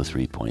Asheville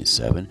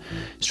 103.7,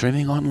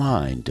 streaming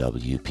online,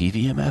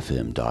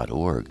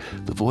 WPVMFM.org,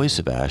 the voice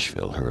of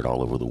Asheville, heard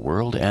all over the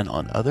world, and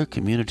on other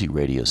community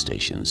radio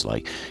stations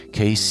like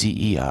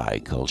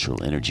KCEI,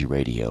 Cultural Energy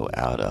Radio,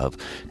 out of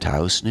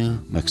Taos,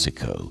 New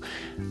Mexico.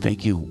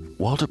 Thank you,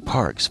 Walter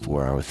Parks,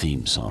 for our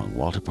theme song,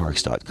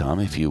 walterparks.com,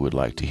 if you would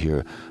like to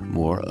hear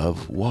more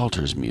of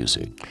Walter's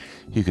music.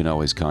 You can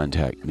always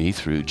contact me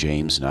through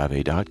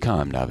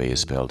jamesnave.com. Nave is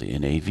spelled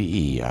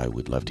Nave. I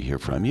would love to hear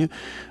from you.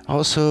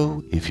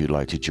 Also, if you'd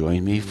like to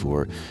join me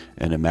for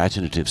an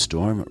Imaginative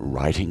Storm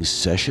writing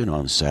session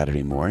on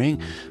Saturday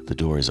morning, the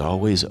door is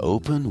always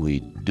open. We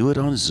do it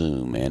on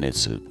Zoom, and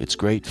it's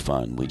great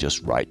fun. We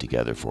just write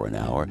together for an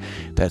hour.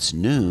 That's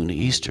noon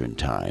Eastern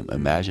Time,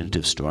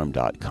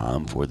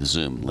 imaginativestorm.com for the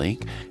Zoom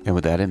link. And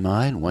with that in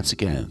mind, once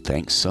again,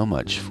 thanks so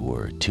much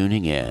for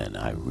tuning in.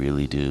 I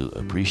really do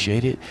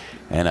appreciate it,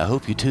 and I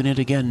hope you tune in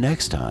again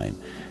next time.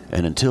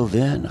 And until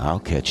then, I'll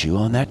catch you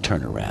on that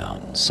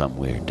turnaround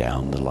somewhere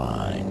down the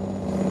line.